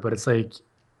where I heard it, but it's like,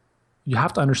 you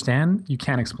have to understand, you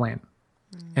can't explain.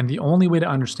 And the only way to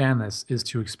understand this is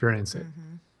to experience it.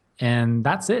 And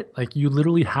that's it. Like, you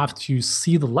literally have to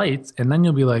see the lights, and then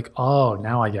you'll be like, oh,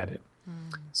 now I get it.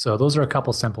 So those are a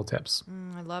couple simple tips.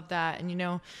 I love that.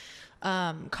 And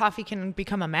coffee can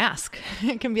become a mask.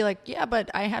 It can be like, yeah, but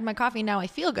I had my coffee, now I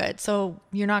feel good. So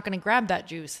you're not going to grab that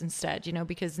juice instead,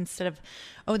 because instead of,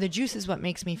 oh, the juice is what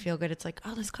makes me feel good, it's like,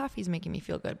 oh, this coffee is making me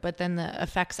feel good. But then the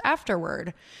effects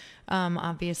afterward,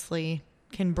 obviously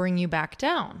can bring you back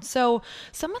down. So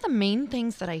some of the main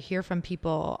things that I hear from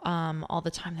people all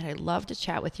the time that I love to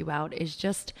chat with you about is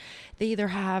just they either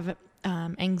have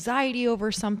anxiety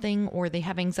over something, or they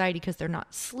have anxiety because they're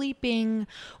not sleeping,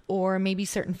 or maybe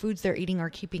certain foods they're eating are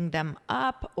keeping them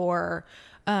up, or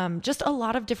just a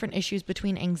lot of different issues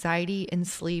between anxiety and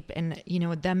sleep, and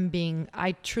them being,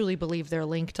 I truly believe they're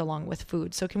linked along with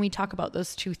food. So can we talk about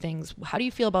those two things? How do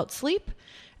you feel about sleep?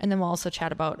 And then we'll also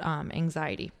chat about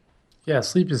anxiety. Yeah,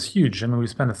 sleep is huge. I mean, we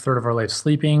spend a third of our life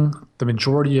sleeping. The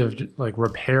majority of like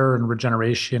repair and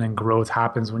regeneration and growth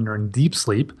happens when you're in deep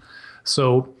sleep.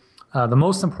 So the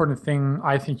most important thing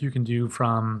I think you can do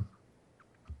from,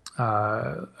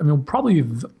 probably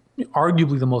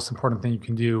arguably the most important thing you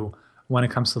can do when it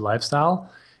comes to lifestyle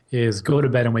is go to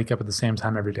bed and wake up at the same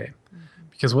time every day.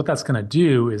 Because what that's going to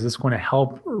do is it's going to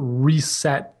help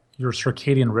reset your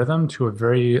circadian rhythm to a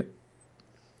very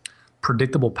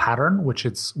predictable pattern, which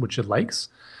it likes,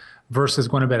 versus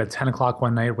going to bed at 10 o'clock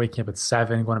one night, waking up at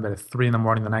 7, going to bed at 3 in the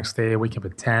morning the next day, waking up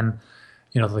at 10.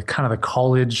 The kind of the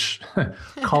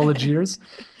college years.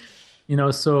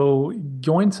 So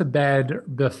going to bed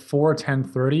before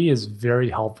 10:30 is very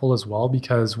helpful as well,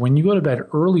 because when you go to bed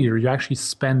earlier, you actually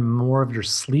spend more of your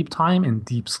sleep time in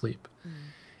deep sleep.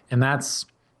 And that's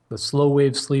the slow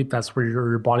wave sleep. That's where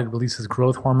your body releases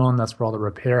growth hormone. That's where all the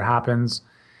repair happens.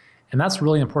 And that's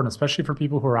really important, especially for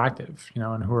people who are active,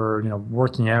 and who are,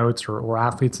 working out or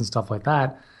athletes and stuff like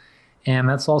that. And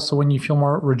that's also when you feel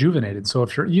more rejuvenated. So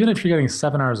even if you're getting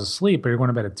 7 hours of sleep, but you're going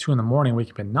to bed at 2 in the morning, wake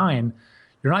up at 9,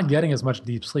 you're not getting as much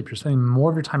deep sleep. You're spending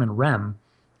more of your time in REM,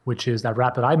 which is that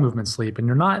rapid eye movement sleep, and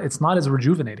it's not as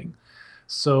rejuvenating.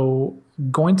 So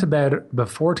going to bed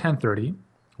before 10:30,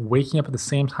 waking up at the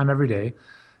same time every day,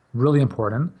 really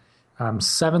important.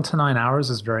 7 to 9 hours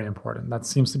is very important. That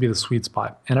seems to be the sweet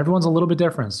spot. And everyone's a little bit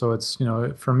different. So it's,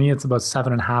 for me, it's about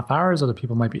 7.5 hours. Other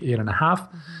people might be 8.5.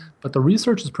 But the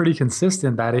research is pretty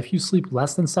consistent that if you sleep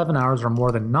less than 7 hours or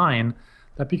more than 9,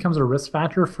 that becomes a risk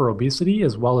factor for obesity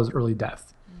as well as early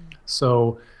death.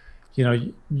 So,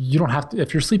 you don't have to,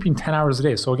 if you're sleeping 10 hours a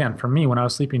day. So again, for me, when I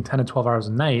was sleeping 10 to 12 hours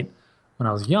a night when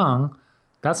I was young,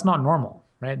 that's not normal.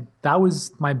 right? That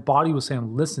was, my body was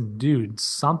saying, listen, dude,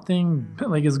 something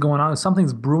like is going on.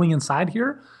 Something's brewing inside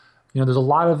here. There's a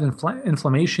lot of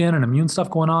inflammation and immune stuff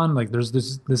going on. Like there's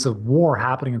this a war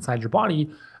happening inside your body.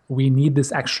 We need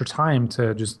this extra time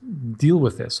to just deal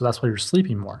with this. So that's why you're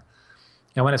sleeping more.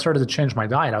 And when I started to change my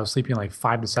diet, I was sleeping like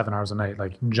 5 to 7 hours a night,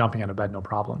 like jumping out of bed, no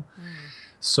problem.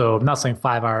 So I'm not saying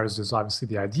 5 hours is obviously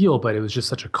the ideal, but it was just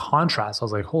such a contrast. I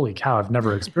was like, holy cow, I've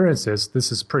never experienced this.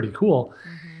 This is pretty cool.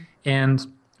 And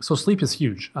so sleep is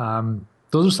huge.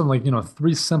 Those are some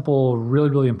 3 simple, really,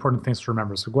 really important things to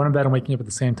remember. So going to bed and waking up at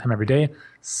the same time every day,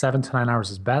 7 to 9 hours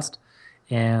is best.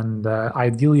 And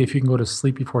ideally, if you can go to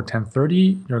sleep before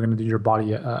 10:30, you're going to do your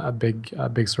body a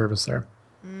big service there.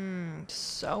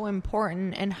 So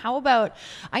important. And how about,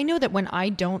 I know that when I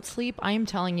don't sleep, I am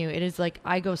telling you, it is like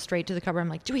I go straight to the cupboard. I'm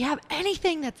like, do we have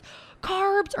anything that's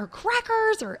carbs or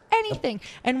crackers or anything?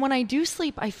 And when I do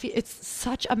sleep, I feel it's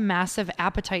such a massive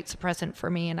appetite suppressant for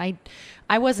me. And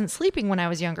I wasn't sleeping when I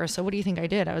was younger. So what do you think I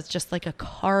did? I was just like a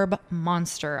carb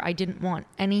monster. I didn't want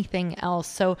anything else.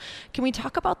 So can we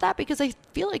talk about that? Because I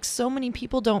feel like so many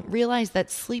people don't realize that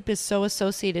sleep is so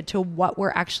associated to what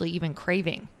we're actually even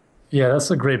craving. Yeah,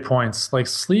 that's a great point. Like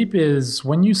sleep is,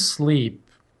 when you sleep,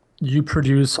 you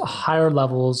produce higher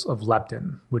levels of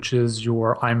leptin, which is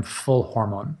your I'm full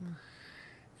hormone.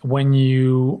 When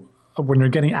you're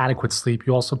getting adequate sleep,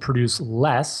 you also produce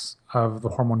less of the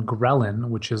hormone ghrelin,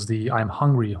 which is the I'm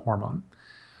hungry hormone.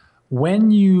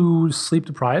 When you sleep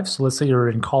deprived, so let's say you're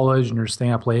in college and you're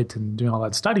staying up late and doing all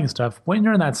that studying stuff, when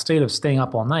you're in that state of staying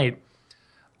up all night,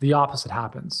 the opposite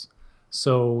happens.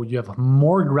 So you have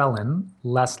more ghrelin,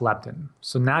 less leptin.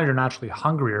 So now you're naturally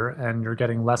hungrier and you're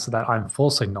getting less of that I'm full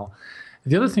signal.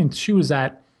 The other thing too is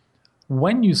that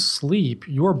when you sleep,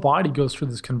 your body goes through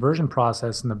this conversion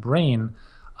process in the brain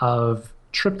of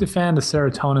tryptophan to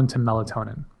serotonin to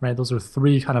melatonin, right? Those are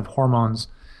 3 kind of hormones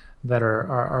that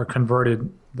are converted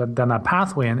down that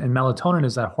pathway. And melatonin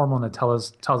is that hormone that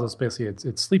tells us basically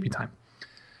it's sleepy time.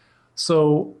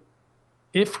 So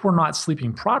if we're not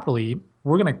sleeping properly,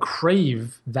 we're going to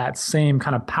crave that same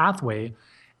kind of pathway.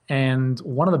 And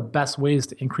one of the best ways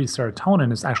to increase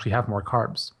serotonin is to actually have more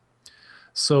carbs.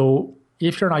 So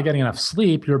if you're not getting enough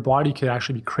sleep, your body could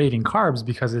actually be craving carbs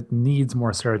because it needs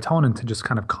more serotonin to just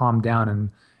kind of calm down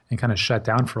and kind of shut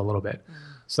down for a little bit.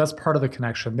 So that's part of the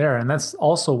connection there. And that's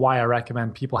also why I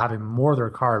recommend people having more of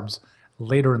their carbs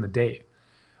later in the day,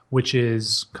 which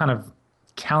is kind of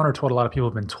counter to what a lot of people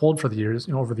have been told for the years,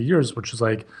 over the years, which is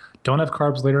like, don't have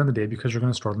carbs later in the day because you're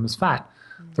going to store them as fat.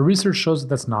 The research shows that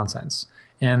that's nonsense.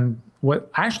 And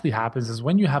what actually happens is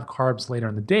when you have carbs later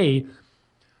in the day,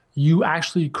 you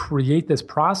actually create this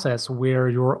process where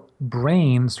your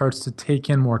brain starts to take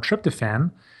in more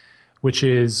tryptophan, which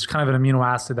is kind of an amino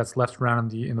acid that's left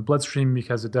around in the bloodstream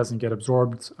because it doesn't get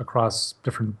absorbed across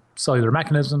different cellular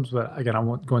mechanisms. But again, I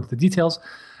won't go into the details.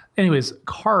 Anyways,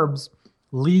 carbs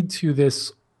lead to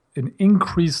an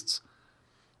increased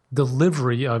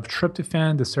delivery of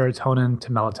tryptophan to serotonin to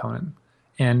melatonin.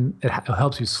 And it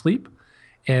helps you sleep,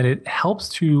 and it helps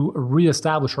to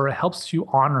reestablish, or it helps to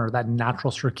honor that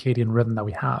natural circadian rhythm that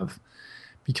we have.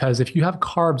 Because if you have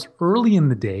carbs early in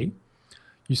the day,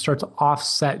 you start to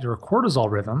offset your cortisol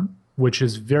rhythm, which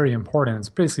is very important. It's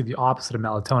basically the opposite of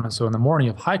melatonin. So in the morning,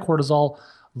 you have high cortisol,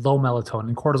 low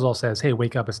melatonin. Cortisol says, hey,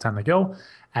 wake up, it's time to go.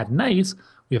 At night,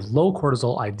 we have low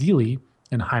cortisol, ideally,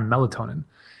 and high melatonin.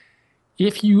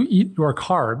 If you eat your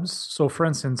carbs, so for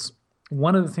instance,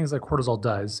 one of the things that cortisol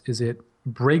does is it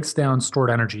breaks down stored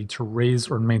energy to raise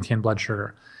or maintain blood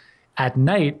sugar. At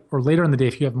night or later in the day,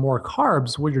 if you have more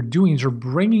carbs, what you're doing is you're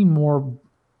bringing more,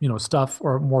 stuff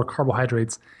or more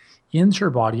carbohydrates into your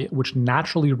body, which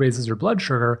naturally raises your blood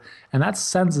sugar, and that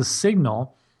sends a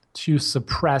signal to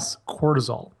suppress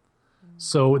cortisol.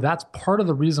 So that's part of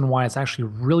the reason why it's actually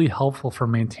really helpful for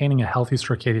maintaining a healthy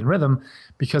circadian rhythm,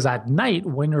 because at night,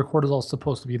 when your cortisol is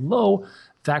supposed to be low,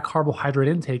 that carbohydrate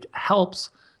intake helps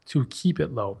to keep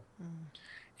it low.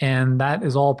 And that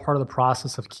is all part of the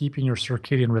process of keeping your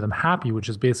circadian rhythm happy, which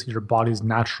is basically your body's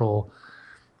natural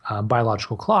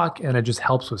biological clock. And it just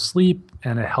helps with sleep,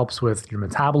 and it helps with your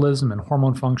metabolism and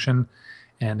hormone function.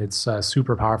 And it's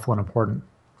super powerful and important.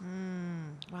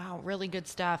 Wow, really good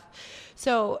stuff.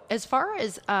 So as far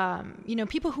as,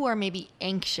 people who are maybe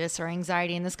anxious or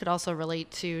anxiety, and this could also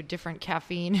relate to different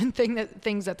caffeine and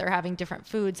things that they're having, different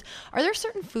foods, are there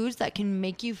certain foods that can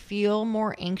make you feel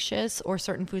more anxious, or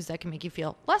certain foods that can make you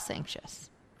feel less anxious?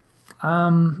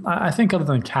 I think other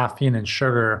than caffeine and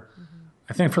sugar,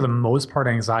 I think for the most part,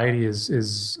 anxiety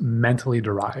is mentally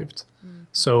derived.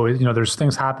 So, there's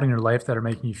things happening in your life that are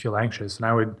making you feel anxious. And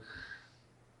I would,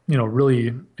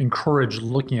 really encourage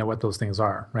looking at what those things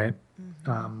are, right?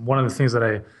 One of the things that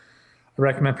I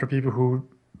recommend for people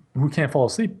who can't fall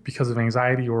asleep because of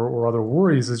anxiety or other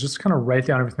worries is just kind of write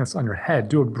down everything that's on your head.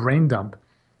 Do a brain dump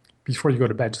before you go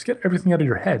to bed. Just get everything out of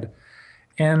your head.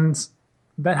 And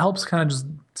that helps kind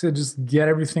of just get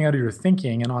everything out of your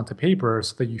thinking and onto paper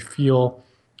so that you feel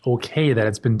okay that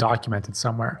it's been documented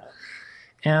somewhere.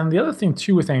 And the other thing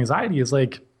too with anxiety is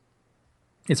like,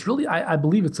 it's really, I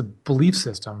believe it's a belief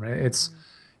system, right? It's,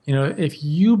 if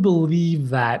you believe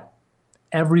that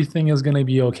everything is going to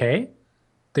be okay,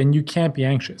 then you can't be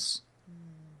anxious,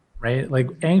 right? Like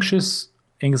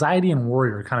anxiety and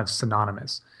worry are kind of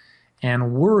synonymous.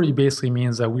 And worry basically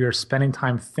means that we are spending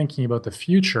time thinking about the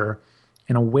future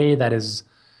in a way that is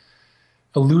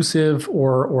elusive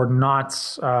or not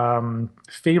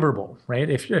favorable, right?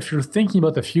 If you're thinking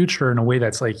about the future in a way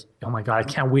that's like, oh my God, I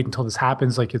can't wait until this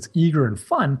happens, like it's eager and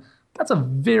fun, that's a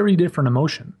very different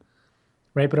emotion,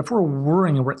 right? But if we're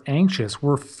worrying and we're anxious,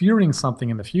 we're fearing something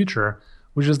in the future,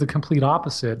 which is the complete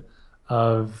opposite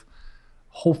of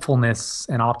hopefulness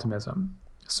and optimism.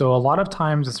 So a lot of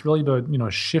times it's really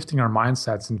about, shifting our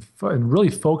mindsets and really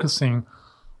focusing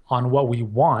on what we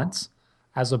want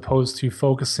as opposed to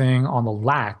focusing on the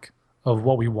lack of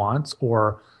what we want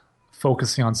or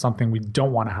focusing on something we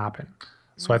don't want to happen.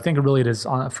 So I think really it is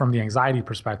from the anxiety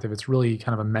perspective, it's really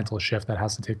kind of a mental shift that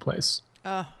has to take place.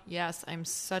 Oh, yes. I'm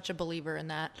such a believer in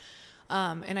that.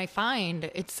 And I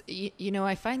find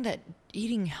I find that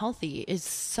eating healthy is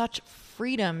such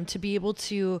freedom to be able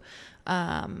to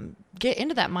get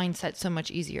into that mindset so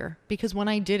much easier. Because when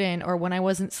I didn't, or when I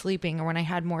wasn't sleeping, or when I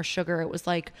had more sugar, it was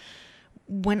like,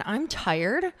 when I'm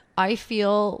tired, I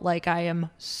feel like I am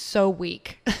so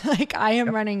weak. Like I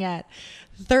am running at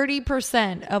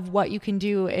 30% of what you can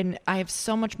do. And I have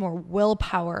so much more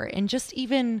willpower. And just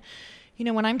even,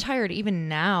 when I'm tired, even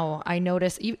now, I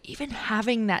notice even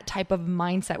having that type of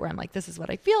mindset where I'm like, this is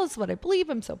what I feel, this is what I believe,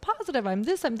 I'm so positive, I'm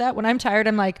this, I'm that. When I'm tired,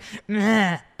 I'm like,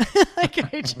 meh.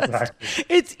 Exactly.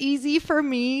 It's easy for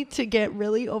me to get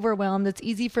really overwhelmed. It's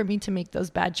easy for me to make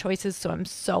those bad choices. So I'm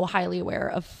so highly aware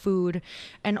of food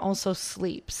and also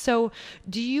sleep. So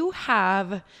do you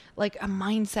have like a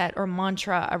mindset or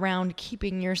mantra around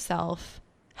keeping yourself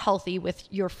healthy with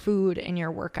your food and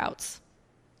your workouts?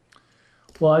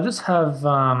 Well, I just have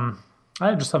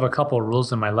a couple of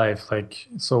rules in my life. Like,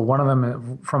 so one of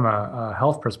them from a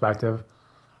health perspective,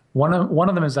 one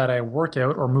of them is that I work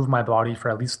out or move my body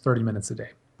for at least 30 minutes a day.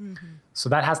 Mm-hmm. So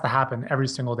that has to happen every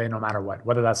single day, no matter what,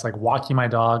 whether that's like walking my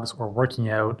dogs or working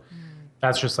out.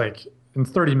 That's just like in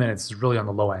 30 minutes is really on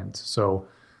the low end. So,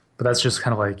 but that's just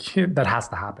kind of like, that has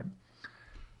to happen.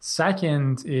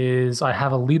 Second is I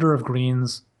have a liter of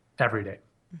greens every day.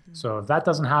 Mm-hmm. So if that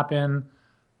doesn't happen,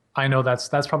 I know that's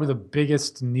probably the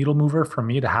biggest needle mover for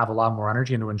me to have a lot more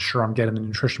energy and to ensure I'm getting the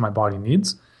nutrition my body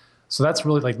needs. So that's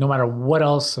really like, no matter what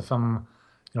else, if I'm,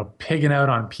 pigging out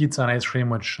on pizza and ice cream,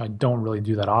 which I don't really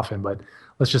do that often, but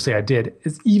let's just say I did,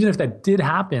 even if that did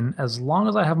happen, as long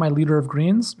as I have my liter of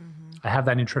greens, I have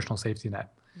that nutritional safety net.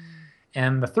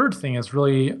 And the third thing is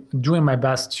really doing my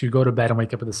best to go to bed and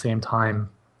wake up at the same time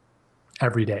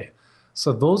every day.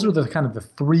 So those are the kind of the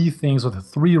three things or the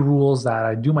three rules that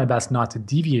I do my best not to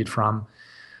deviate from,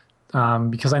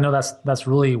 because I know that's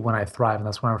really when I thrive and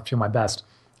that's when I feel my best.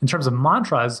 In terms of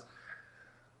mantras,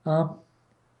 the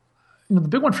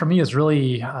big one for me is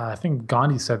really, I think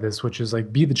Gandhi said this, which is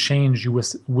like, be the change you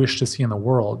wish to see in the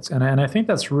world. And I think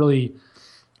that's really,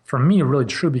 for me, really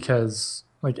true because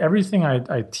like everything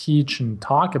I teach and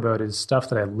talk about is stuff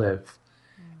that I live.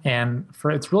 And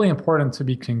it's really important to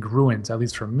be congruent, at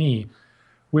least for me,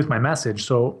 with my message.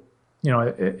 So,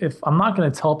 if I'm not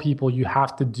going to tell people you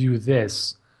have to do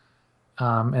this,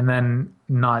 and then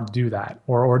not do that,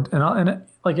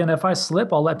 and if I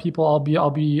slip, I'll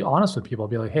be honest with people. I'll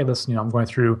be like, hey, listen, I'm going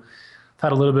through, I've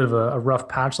had a little bit of a rough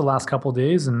patch the last couple of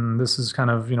days, and this is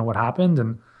kind of what happened,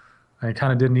 and I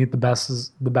kind of didn't eat the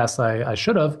best I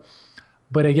should have.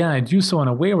 But again, I do so in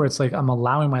a way where it's like I'm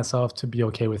allowing myself to be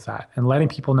okay with that and letting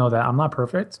people know that I'm not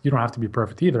perfect. You don't have to be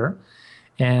perfect either.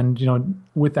 And,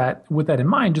 with that in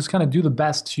mind, just kind of do the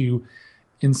best to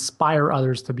inspire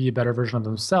others to be a better version of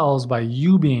themselves by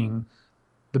you being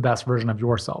the best version of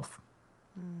yourself.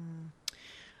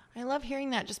 I love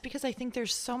hearing that just because I think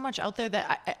there's so much out there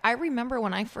that I remember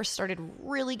when I first started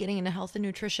really getting into health and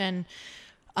nutrition,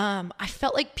 I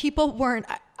felt like people weren't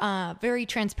very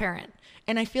transparent.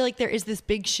 And I feel like there is this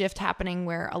big shift happening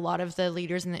where a lot of the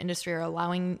leaders in the industry are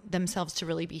allowing themselves to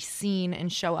really be seen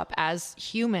and show up as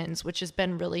humans, which has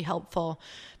been really helpful.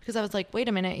 Because I was like, wait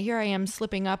a minute, here I am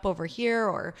slipping up over here,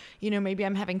 or, maybe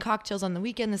I'm having cocktails on the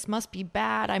weekend. This must be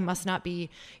bad. I must not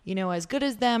be, as good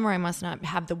as them, or I must not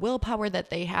have the willpower that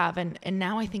they have. And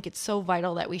now I think it's so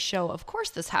vital that we show, of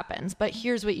course this happens, but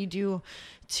here's what you do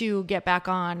to get back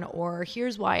on, or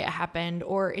here's why it happened,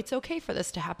 or it's okay for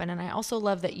this to happen. And I also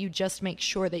love that you just make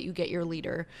sure that you get your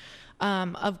leader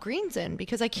of greens in,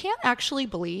 because I can't actually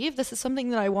believe, this is something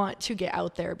that I want to get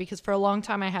out there, because for a long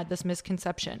time I had this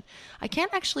misconception. I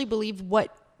can't actually believe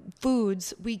what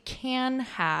foods we can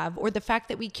have, or the fact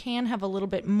that we can have a little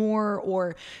bit more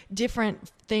or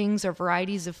different things or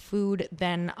varieties of food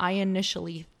than I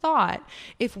initially thought,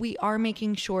 if we are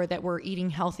making sure that we're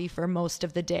eating healthy for most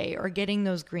of the day, or getting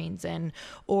those greens in,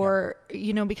 or,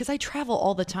 because I travel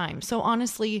all the time. So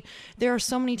honestly, there are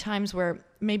so many times where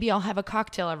maybe I'll have a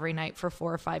cocktail every night for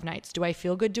 4 or 5 nights. Do I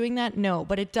feel good doing that? No,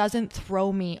 but it doesn't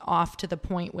throw me off to the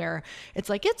point where it's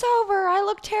like, it's over, I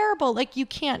look terrible. Like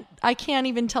I can't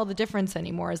even tell the difference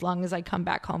anymore as long as I come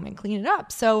back home and clean it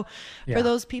up. So for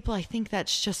those people, I think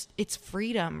that's just, it's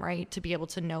freedom, right? To be able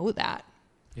to know that.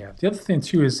 Yeah. The other thing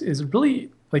too is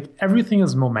really, like, everything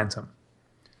is momentum.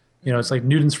 It's like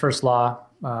Newton's first law,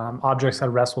 objects at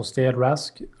rest will stay at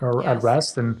rest, or at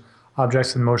rest, and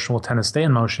objects in motion will tend to stay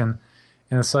in motion.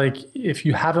 And it's like, if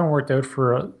you haven't worked out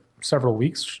for several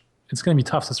weeks, it's going to be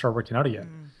tough to start working out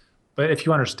again. But if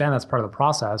you understand that's part of the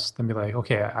process, then be like,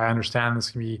 okay, I understand this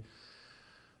can be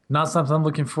not something I'm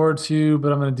looking forward to,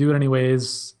 but I'm going to do it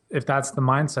anyways. If that's the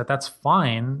mindset, that's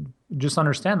fine. Just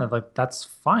understand that, like, that's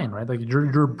fine, right? Like,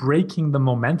 you're breaking the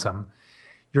momentum.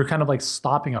 You're kind of like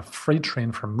stopping a freight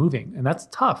train from moving, and that's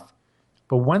tough.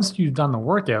 But once you've done the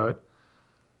workout,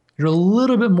 you're a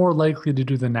little bit more likely to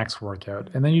do the next workout,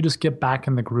 and then you just get back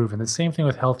in the groove. And the same thing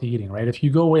with healthy eating, right? If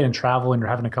you go away and travel and you're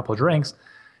having a couple of drinks,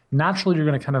 naturally you're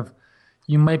going to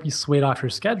you might be swayed off your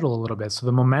schedule a little bit. So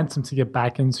the momentum to get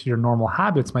back into your normal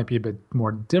habits might be a bit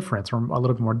more different, or a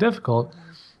little bit more difficult.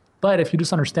 But if you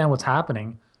just understand what's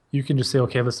happening, you can just say,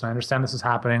 okay, listen, I understand this is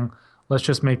happening. Let's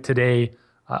just make today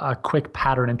a quick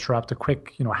pattern interrupt, a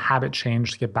quick, habit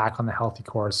change to get back on the healthy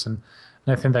course. And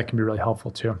I think that can be really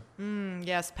helpful too.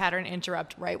 Yes, pattern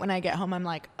interrupt. Right when I get home, I'm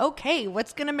like, okay,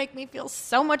 what's going to make me feel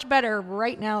so much better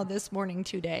right now, this morning,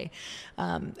 today?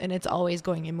 And it's always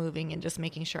going and moving and just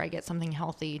making sure I get something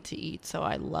healthy to eat. So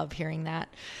I love hearing that.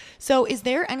 So is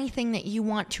there anything that you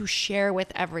want to share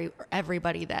with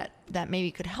everybody that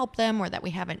maybe could help them, or that we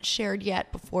haven't shared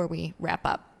yet before we wrap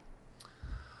up?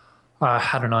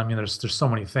 I don't know. I mean, there's so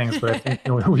many things, but I think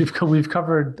we've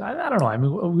covered. I don't know. I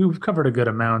mean, we've covered a good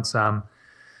amount.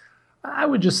 I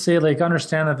would just say, like,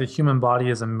 understand that the human body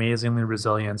is amazingly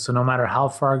resilient. So no matter how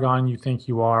far gone you think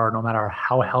you are, no matter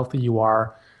how healthy you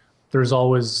are, there's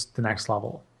always the next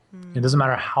level. It doesn't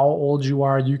matter how old you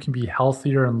are, you can be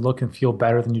healthier and look and feel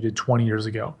better than you did 20 years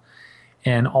ago.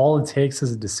 And all it takes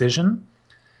is a decision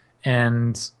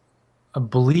and a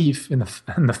belief in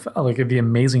the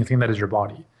amazing thing that is your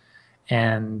body.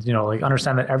 And,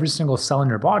 understand that every single cell in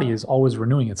your body is always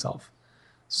renewing itself.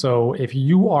 So if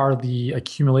you are the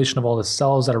accumulation of all the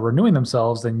cells that are renewing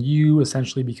themselves, then you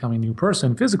essentially become a new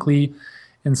person physically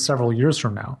in several years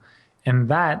from now. And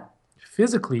that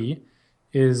physically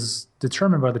is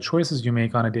determined by the choices you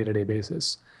make on a day-to-day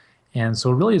basis. And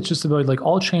so really it's just about, like,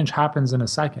 all change happens in a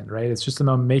second, right? It's just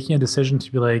about making a decision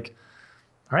to be like,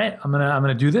 all right, I'm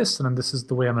gonna do this, and this is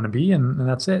the way I'm gonna be, and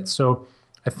that's it. So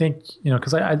I think,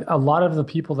 because a lot of the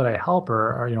people that I help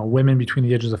are women between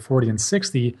the ages of 40 and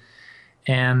 60,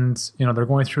 and they're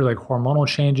going through, like, hormonal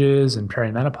changes and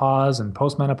perimenopause and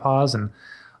postmenopause, and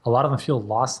a lot of them feel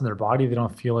lost in their body. They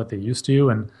don't feel like they used to,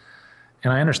 and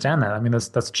I understand that. I mean,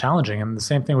 that's challenging. And the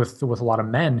same thing with a lot of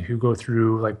men who go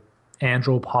through, like,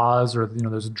 andropause, or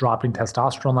there's dropping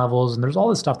testosterone levels, and there's all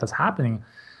this stuff that's happening.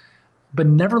 But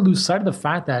never lose sight of the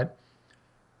fact that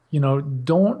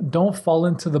don't fall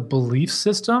into the belief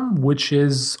system, which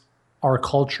is our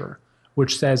culture,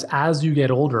 which says as you get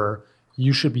older,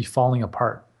 you should be falling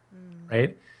apart,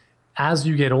 right? As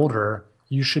you get older,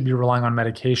 you should be relying on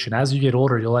medication. As you get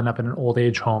older, you'll end up in an old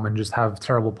age home and just have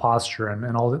terrible posture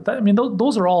and all that. I mean,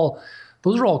 those are all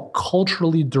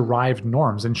culturally derived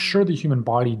norms. And sure, the human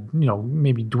body,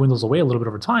 maybe dwindles away a little bit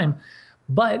over time,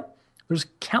 but there's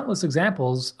countless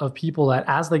examples of people that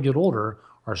as they get older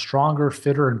are stronger,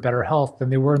 fitter, and better health than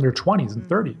they were in their 20s and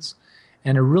 30s.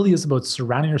 And it really is about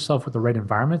surrounding yourself with the right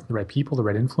environment, the right people, the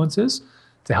right influences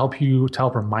to help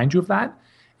remind you of that,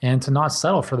 and to not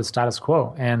settle for the status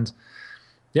quo. And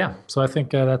Yeah. So I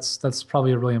think that's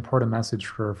probably a really important message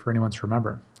for anyone to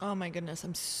remember. Oh my goodness.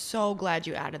 I'm so glad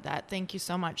you added that. Thank you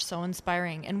so much. So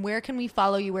inspiring. And where can we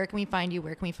follow you? Where can we find you?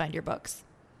 Where can we find your books?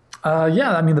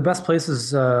 Yeah, I mean, the best place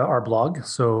is our blog.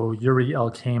 So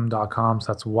yurielkaim.com. So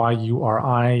that's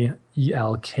YURIELKAIM.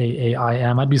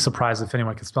 I'd be surprised if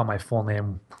anyone could spell my full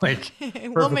name like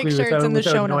We'll make perfectly sure it's in the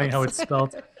without show knowing notes. how it's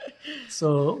spelled.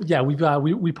 So yeah,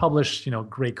 we publish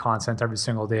great content every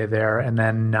single day there, and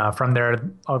then from there,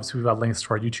 obviously we've got links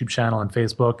to our YouTube channel and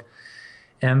Facebook,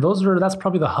 and that's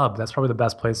probably the hub. That's probably the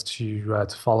best place to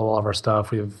follow all of our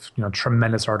stuff. We have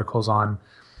tremendous articles on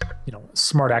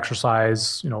smart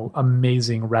exercise,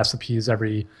 amazing recipes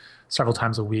every several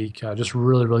times a week, just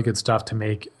really, really good stuff to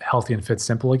make healthy and fit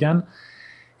simple again.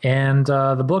 And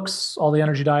the books, All Day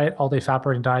Energy Diet, All Day Fat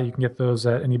Burning Diet, you can get those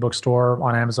at any bookstore,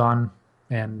 on Amazon.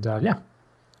 And yeah.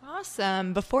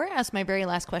 Awesome. Before I ask my very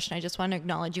last question, I just want to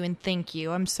acknowledge you and thank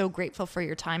you. I'm so grateful for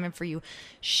your time and for you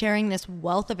sharing this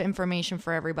wealth of information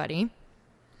for everybody.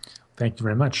 Thank you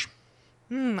very much.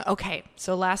 Okay,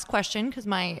 so last question, because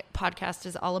my podcast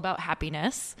is all about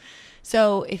happiness.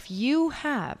 So if you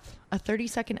have a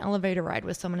 30-second elevator ride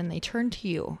with someone and they turn to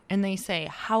you and they say,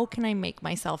 how can I make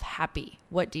myself happy?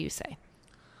 What do you say?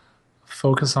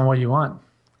 Focus on what you want.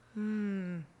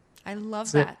 I love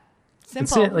That's that. it.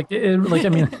 Simple. That's it. I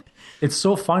mean, it's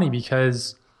so funny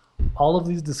because all of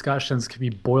these discussions can be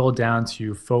boiled down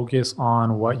to focus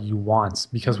on what you want.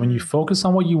 Because when you focus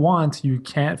on what you want, you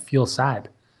can't feel sad.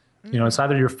 It's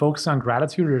either you're focused on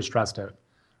gratitude or you're stressed out,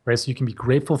 right? So you can be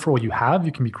grateful for what you have.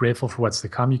 You can be grateful for what's to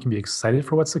come. You can be excited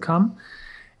for what's to come.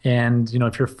 And,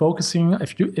 if you're focusing,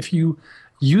 if you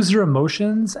use your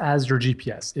emotions as your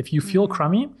GPS, if you feel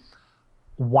crummy,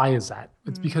 why is that?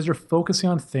 It's because you're focusing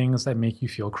on things that make you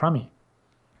feel crummy.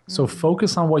 So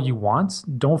focus on what you want.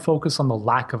 Don't focus on the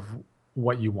lack of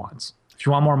what you want. If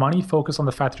you want more money, focus on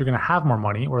the fact that you're going to have more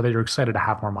money or that you're excited to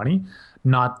have more money,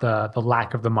 not the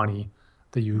lack of the money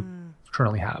that you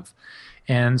currently have.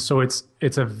 And so it's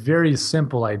a very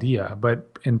simple idea, but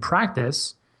in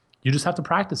practice, you just have to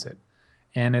practice it.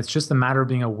 And it's just a matter of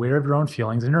being aware of your own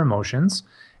feelings and your emotions.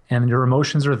 And your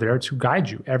emotions are there to guide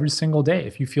you every single day.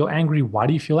 If you feel angry, why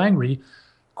do you feel angry?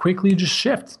 Quickly just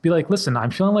shift. Be like, listen,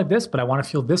 I'm feeling like this, but I want to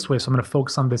feel this way. So I'm going to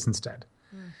focus on this instead.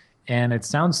 And it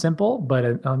sounds simple,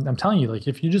 but I'm telling you, like,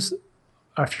 if you're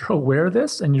aware of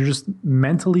this and you're just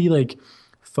mentally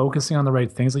focusing on the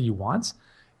right things that you want,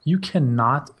 you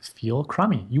cannot feel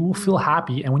crummy. You will feel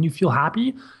happy. And when you feel happy,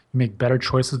 you make better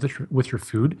choices with your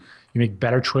food. You make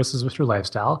better choices with your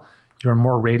lifestyle. You're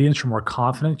more radiant. You're more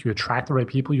confident. You attract the right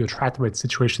people. You attract the right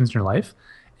situations in your life.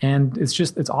 And it's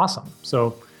awesome.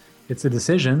 So it's a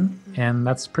decision. And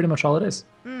that's pretty much all it is.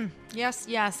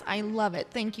 Yes, I love it.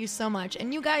 Thank you so much.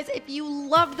 And you guys, if you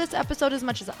loved this episode as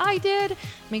much as I did,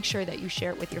 make sure that you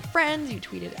share it with your friends, you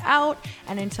tweet it out.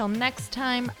 And until next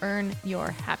time, earn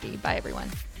your happy. Bye, everyone.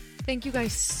 Thank you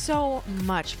guys so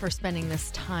much for spending this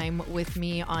time with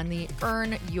me on the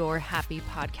Earn Your Happy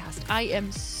podcast. I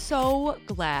am so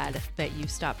glad that you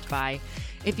stopped by.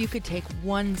 If you could take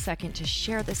 1 second to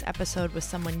share this episode with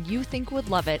someone you think would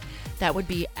love it, that would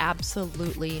be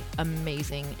absolutely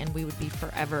amazing, and we would be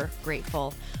forever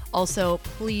grateful. Also,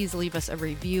 please leave us a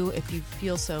review if you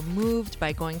feel so moved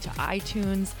by going to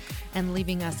iTunes and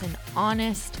leaving us an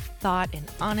honest thought, an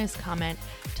honest comment.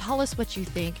 Tell us what you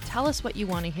think. Tell us what you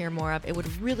want to hear more of. It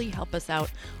would really help us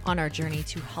out on our journey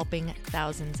to helping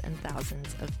thousands and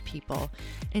thousands of people.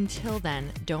 Until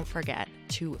then, don't forget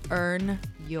to earn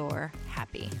your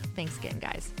happy. Thanks again,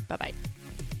 guys. Bye-bye.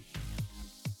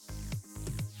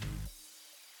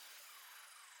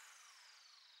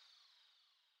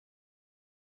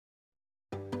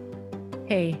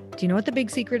 Hey, do you know what the big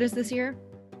secret is this year?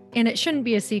 And it shouldn't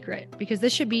be a secret because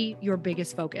this should be your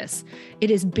biggest focus.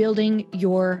 It is building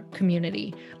your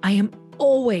community. I am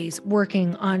always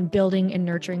working on building and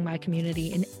nurturing my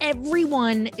community, and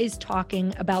everyone is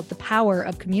talking about the power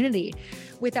of community.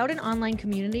 Without an online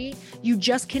community, you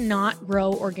just cannot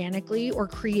grow organically or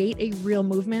create a real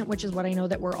movement, which is what I know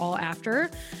that we're all after.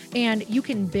 And you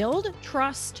can build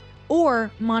trust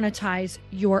or monetize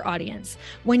your audience.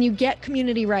 When you get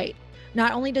community right,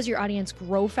 not only does your audience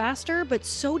grow faster, but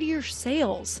so do your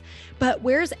sales. But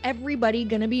where's everybody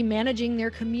going to be managing their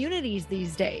communities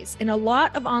these days? And a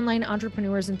lot of online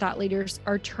entrepreneurs and thought leaders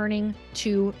are turning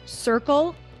to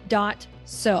Circle.so.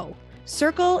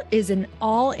 Circle is an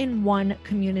all-in-one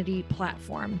community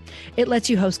platform. It lets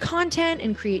you host content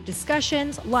and create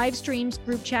discussions, live streams,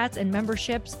 group chats, and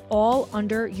memberships all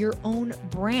under your own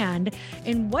brand.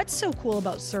 And what's so cool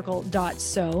about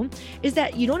Circle.so is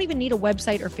that you don't even need a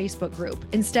website or Facebook group.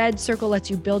 Instead, Circle lets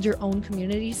you build your own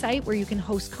community site where you can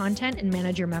host content and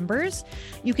manage your members.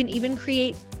 You can even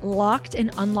create locked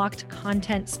and unlocked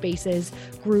content spaces,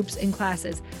 groups, and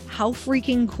classes. How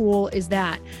freaking cool is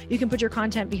that? You can put your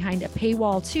content behind a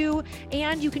paywall too,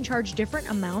 and you can charge different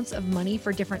amounts of money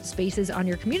for different spaces on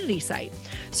your community site.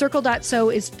 Circle.so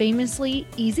is famously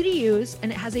easy to use,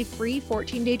 and it has a free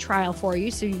 14-day trial for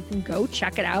you, so you can go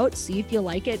check it out, see if you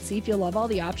like it, see if you love all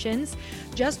the options.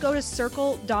 Just go to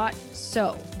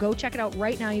Circle.so. Go check it out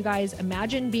right now, you guys.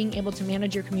 Imagine being able to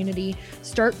manage your community,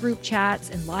 start group chats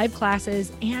and live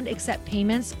classes, and accept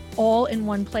payments all in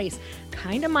one place.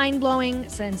 Kind of mind-blowing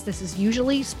since this is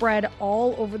usually spread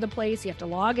all over the place. You have to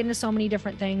log into so many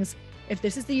different things. If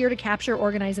this is the year to capture,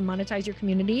 organize, and monetize your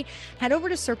community, head over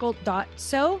to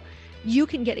Circle.so. You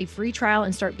can get a free trial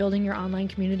and start building your online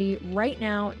community right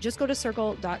now. Just go to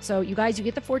Circle.so. You guys, you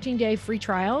get the 14-day free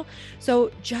trial.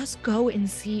 So just go and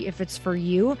see if it's for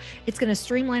you. It's going to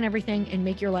streamline everything and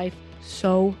make your life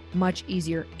so much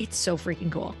easier. It's so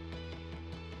freaking cool.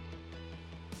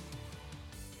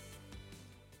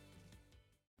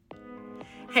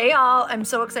 Hey all, I'm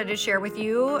so excited to share with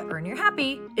you, Earn Your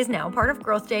Happy is now part of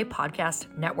Growth Day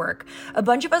Podcast Network. A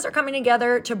bunch of us are coming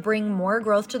together to bring more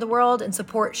growth to the world and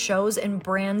support shows and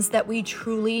brands that we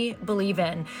truly believe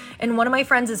in. And one of my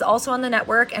friends is also on the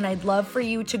network, and I'd love for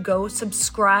you to go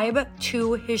subscribe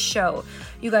to his show.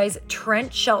 You guys,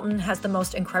 Trent Shelton has the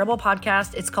most incredible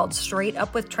podcast. It's called Straight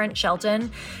Up with Trent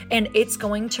Shelton, and it's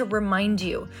going to remind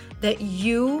you that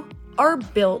you are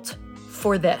built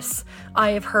for this.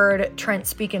 I have heard Trent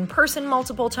speak in person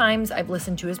multiple times. I've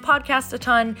listened to his podcast a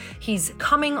ton. He's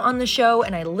coming on the show,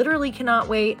 and I literally cannot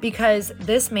wait because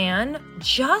this man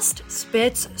just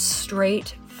spits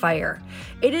straight fire.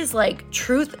 It is like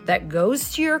truth that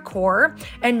goes to your core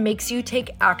and makes you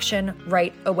take action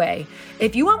right away.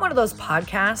 If you want one of those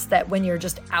podcasts that when you're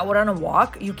just out on a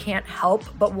walk, you can't help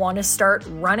but want to start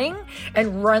running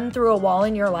and run through a wall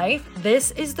in your life,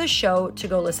 this is the show to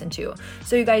go listen to.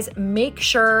 So you guys, make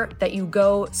sure that you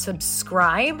go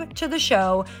subscribe to the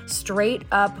show, Straight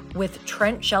Up with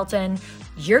Trent Shelton.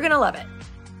 You're going to love it.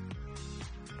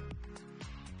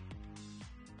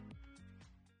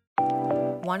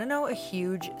 Want to know a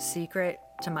huge secret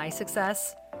to my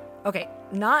success? Okay,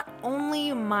 not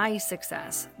only my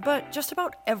success, but just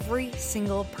about every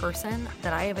single person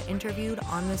that I have interviewed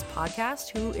on this podcast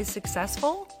who is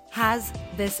successful has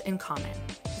this in common.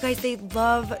 You guys, they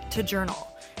love to journal.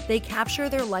 They capture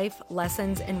their life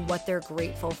lessons and what they're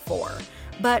grateful for.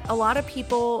 But a lot of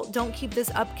people don't keep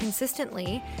this up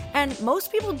consistently. And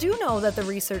most people do know that the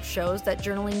research shows that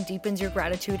journaling deepens your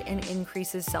gratitude and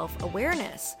increases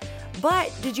self-awareness.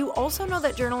 But did you also know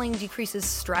that journaling decreases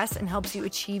stress and helps you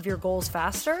achieve your goals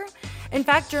faster? In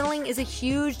fact, journaling is a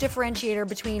huge differentiator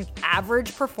between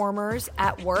average performers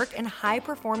at work and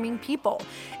high-performing people.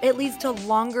 It leads to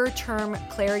longer-term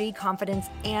clarity, confidence,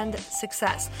 and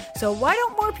success. So why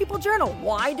don't more people journal?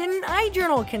 Why didn't I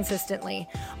journal consistently?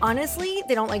 Honestly,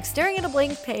 they don't like staring at a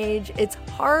blank page. It's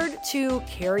hard to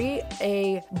carry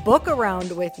a book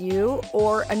around with you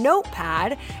or a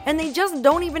notepad, and they just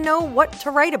don't even know what to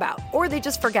write about, or they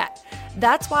just forget.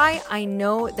 That's why I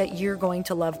know that you're going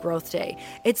to love Growth Day.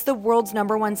 It's the world's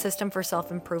 #1 system for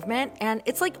self-improvement, and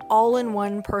it's like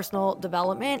all-in-one personal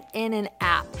development in an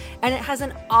app. And it has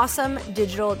an awesome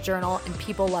digital journal, and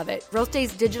people love it. Growth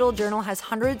Day's digital journal has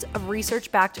hundreds of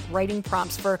research-backed writing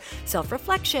prompts for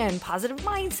self-reflection, positive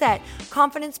mindset,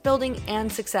 confidence building, and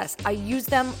success. I use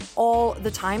them all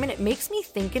the time, and it makes me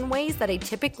think in ways that I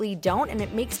typically don't, and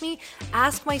it makes me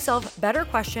ask myself better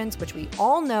questions, which we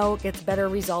all know gets better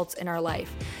results in our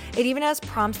life. It even has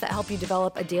prompts that help you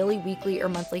develop a daily, weekly, or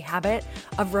monthly habit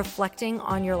of reflecting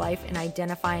on your life and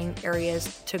identifying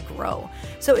areas to grow.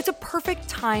 So it's a perfect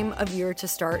time of year to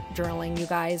start journaling, you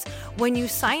guys. When you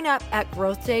sign up at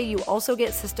Growth Day, you also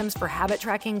get systems for habit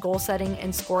tracking, goal setting,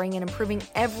 and scoring, and improving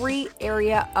every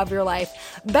area of your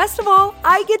life. Best of all,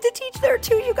 I get to teach there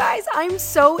too, you guys. I'm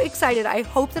so excited. I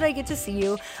hope that I get to see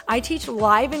you. I teach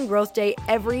live in Growth Day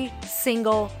every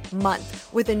single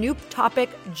month with a new topic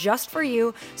just for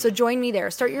you. So join me there.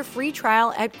 Start your free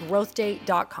trial at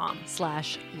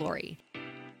growthday.com/Lori.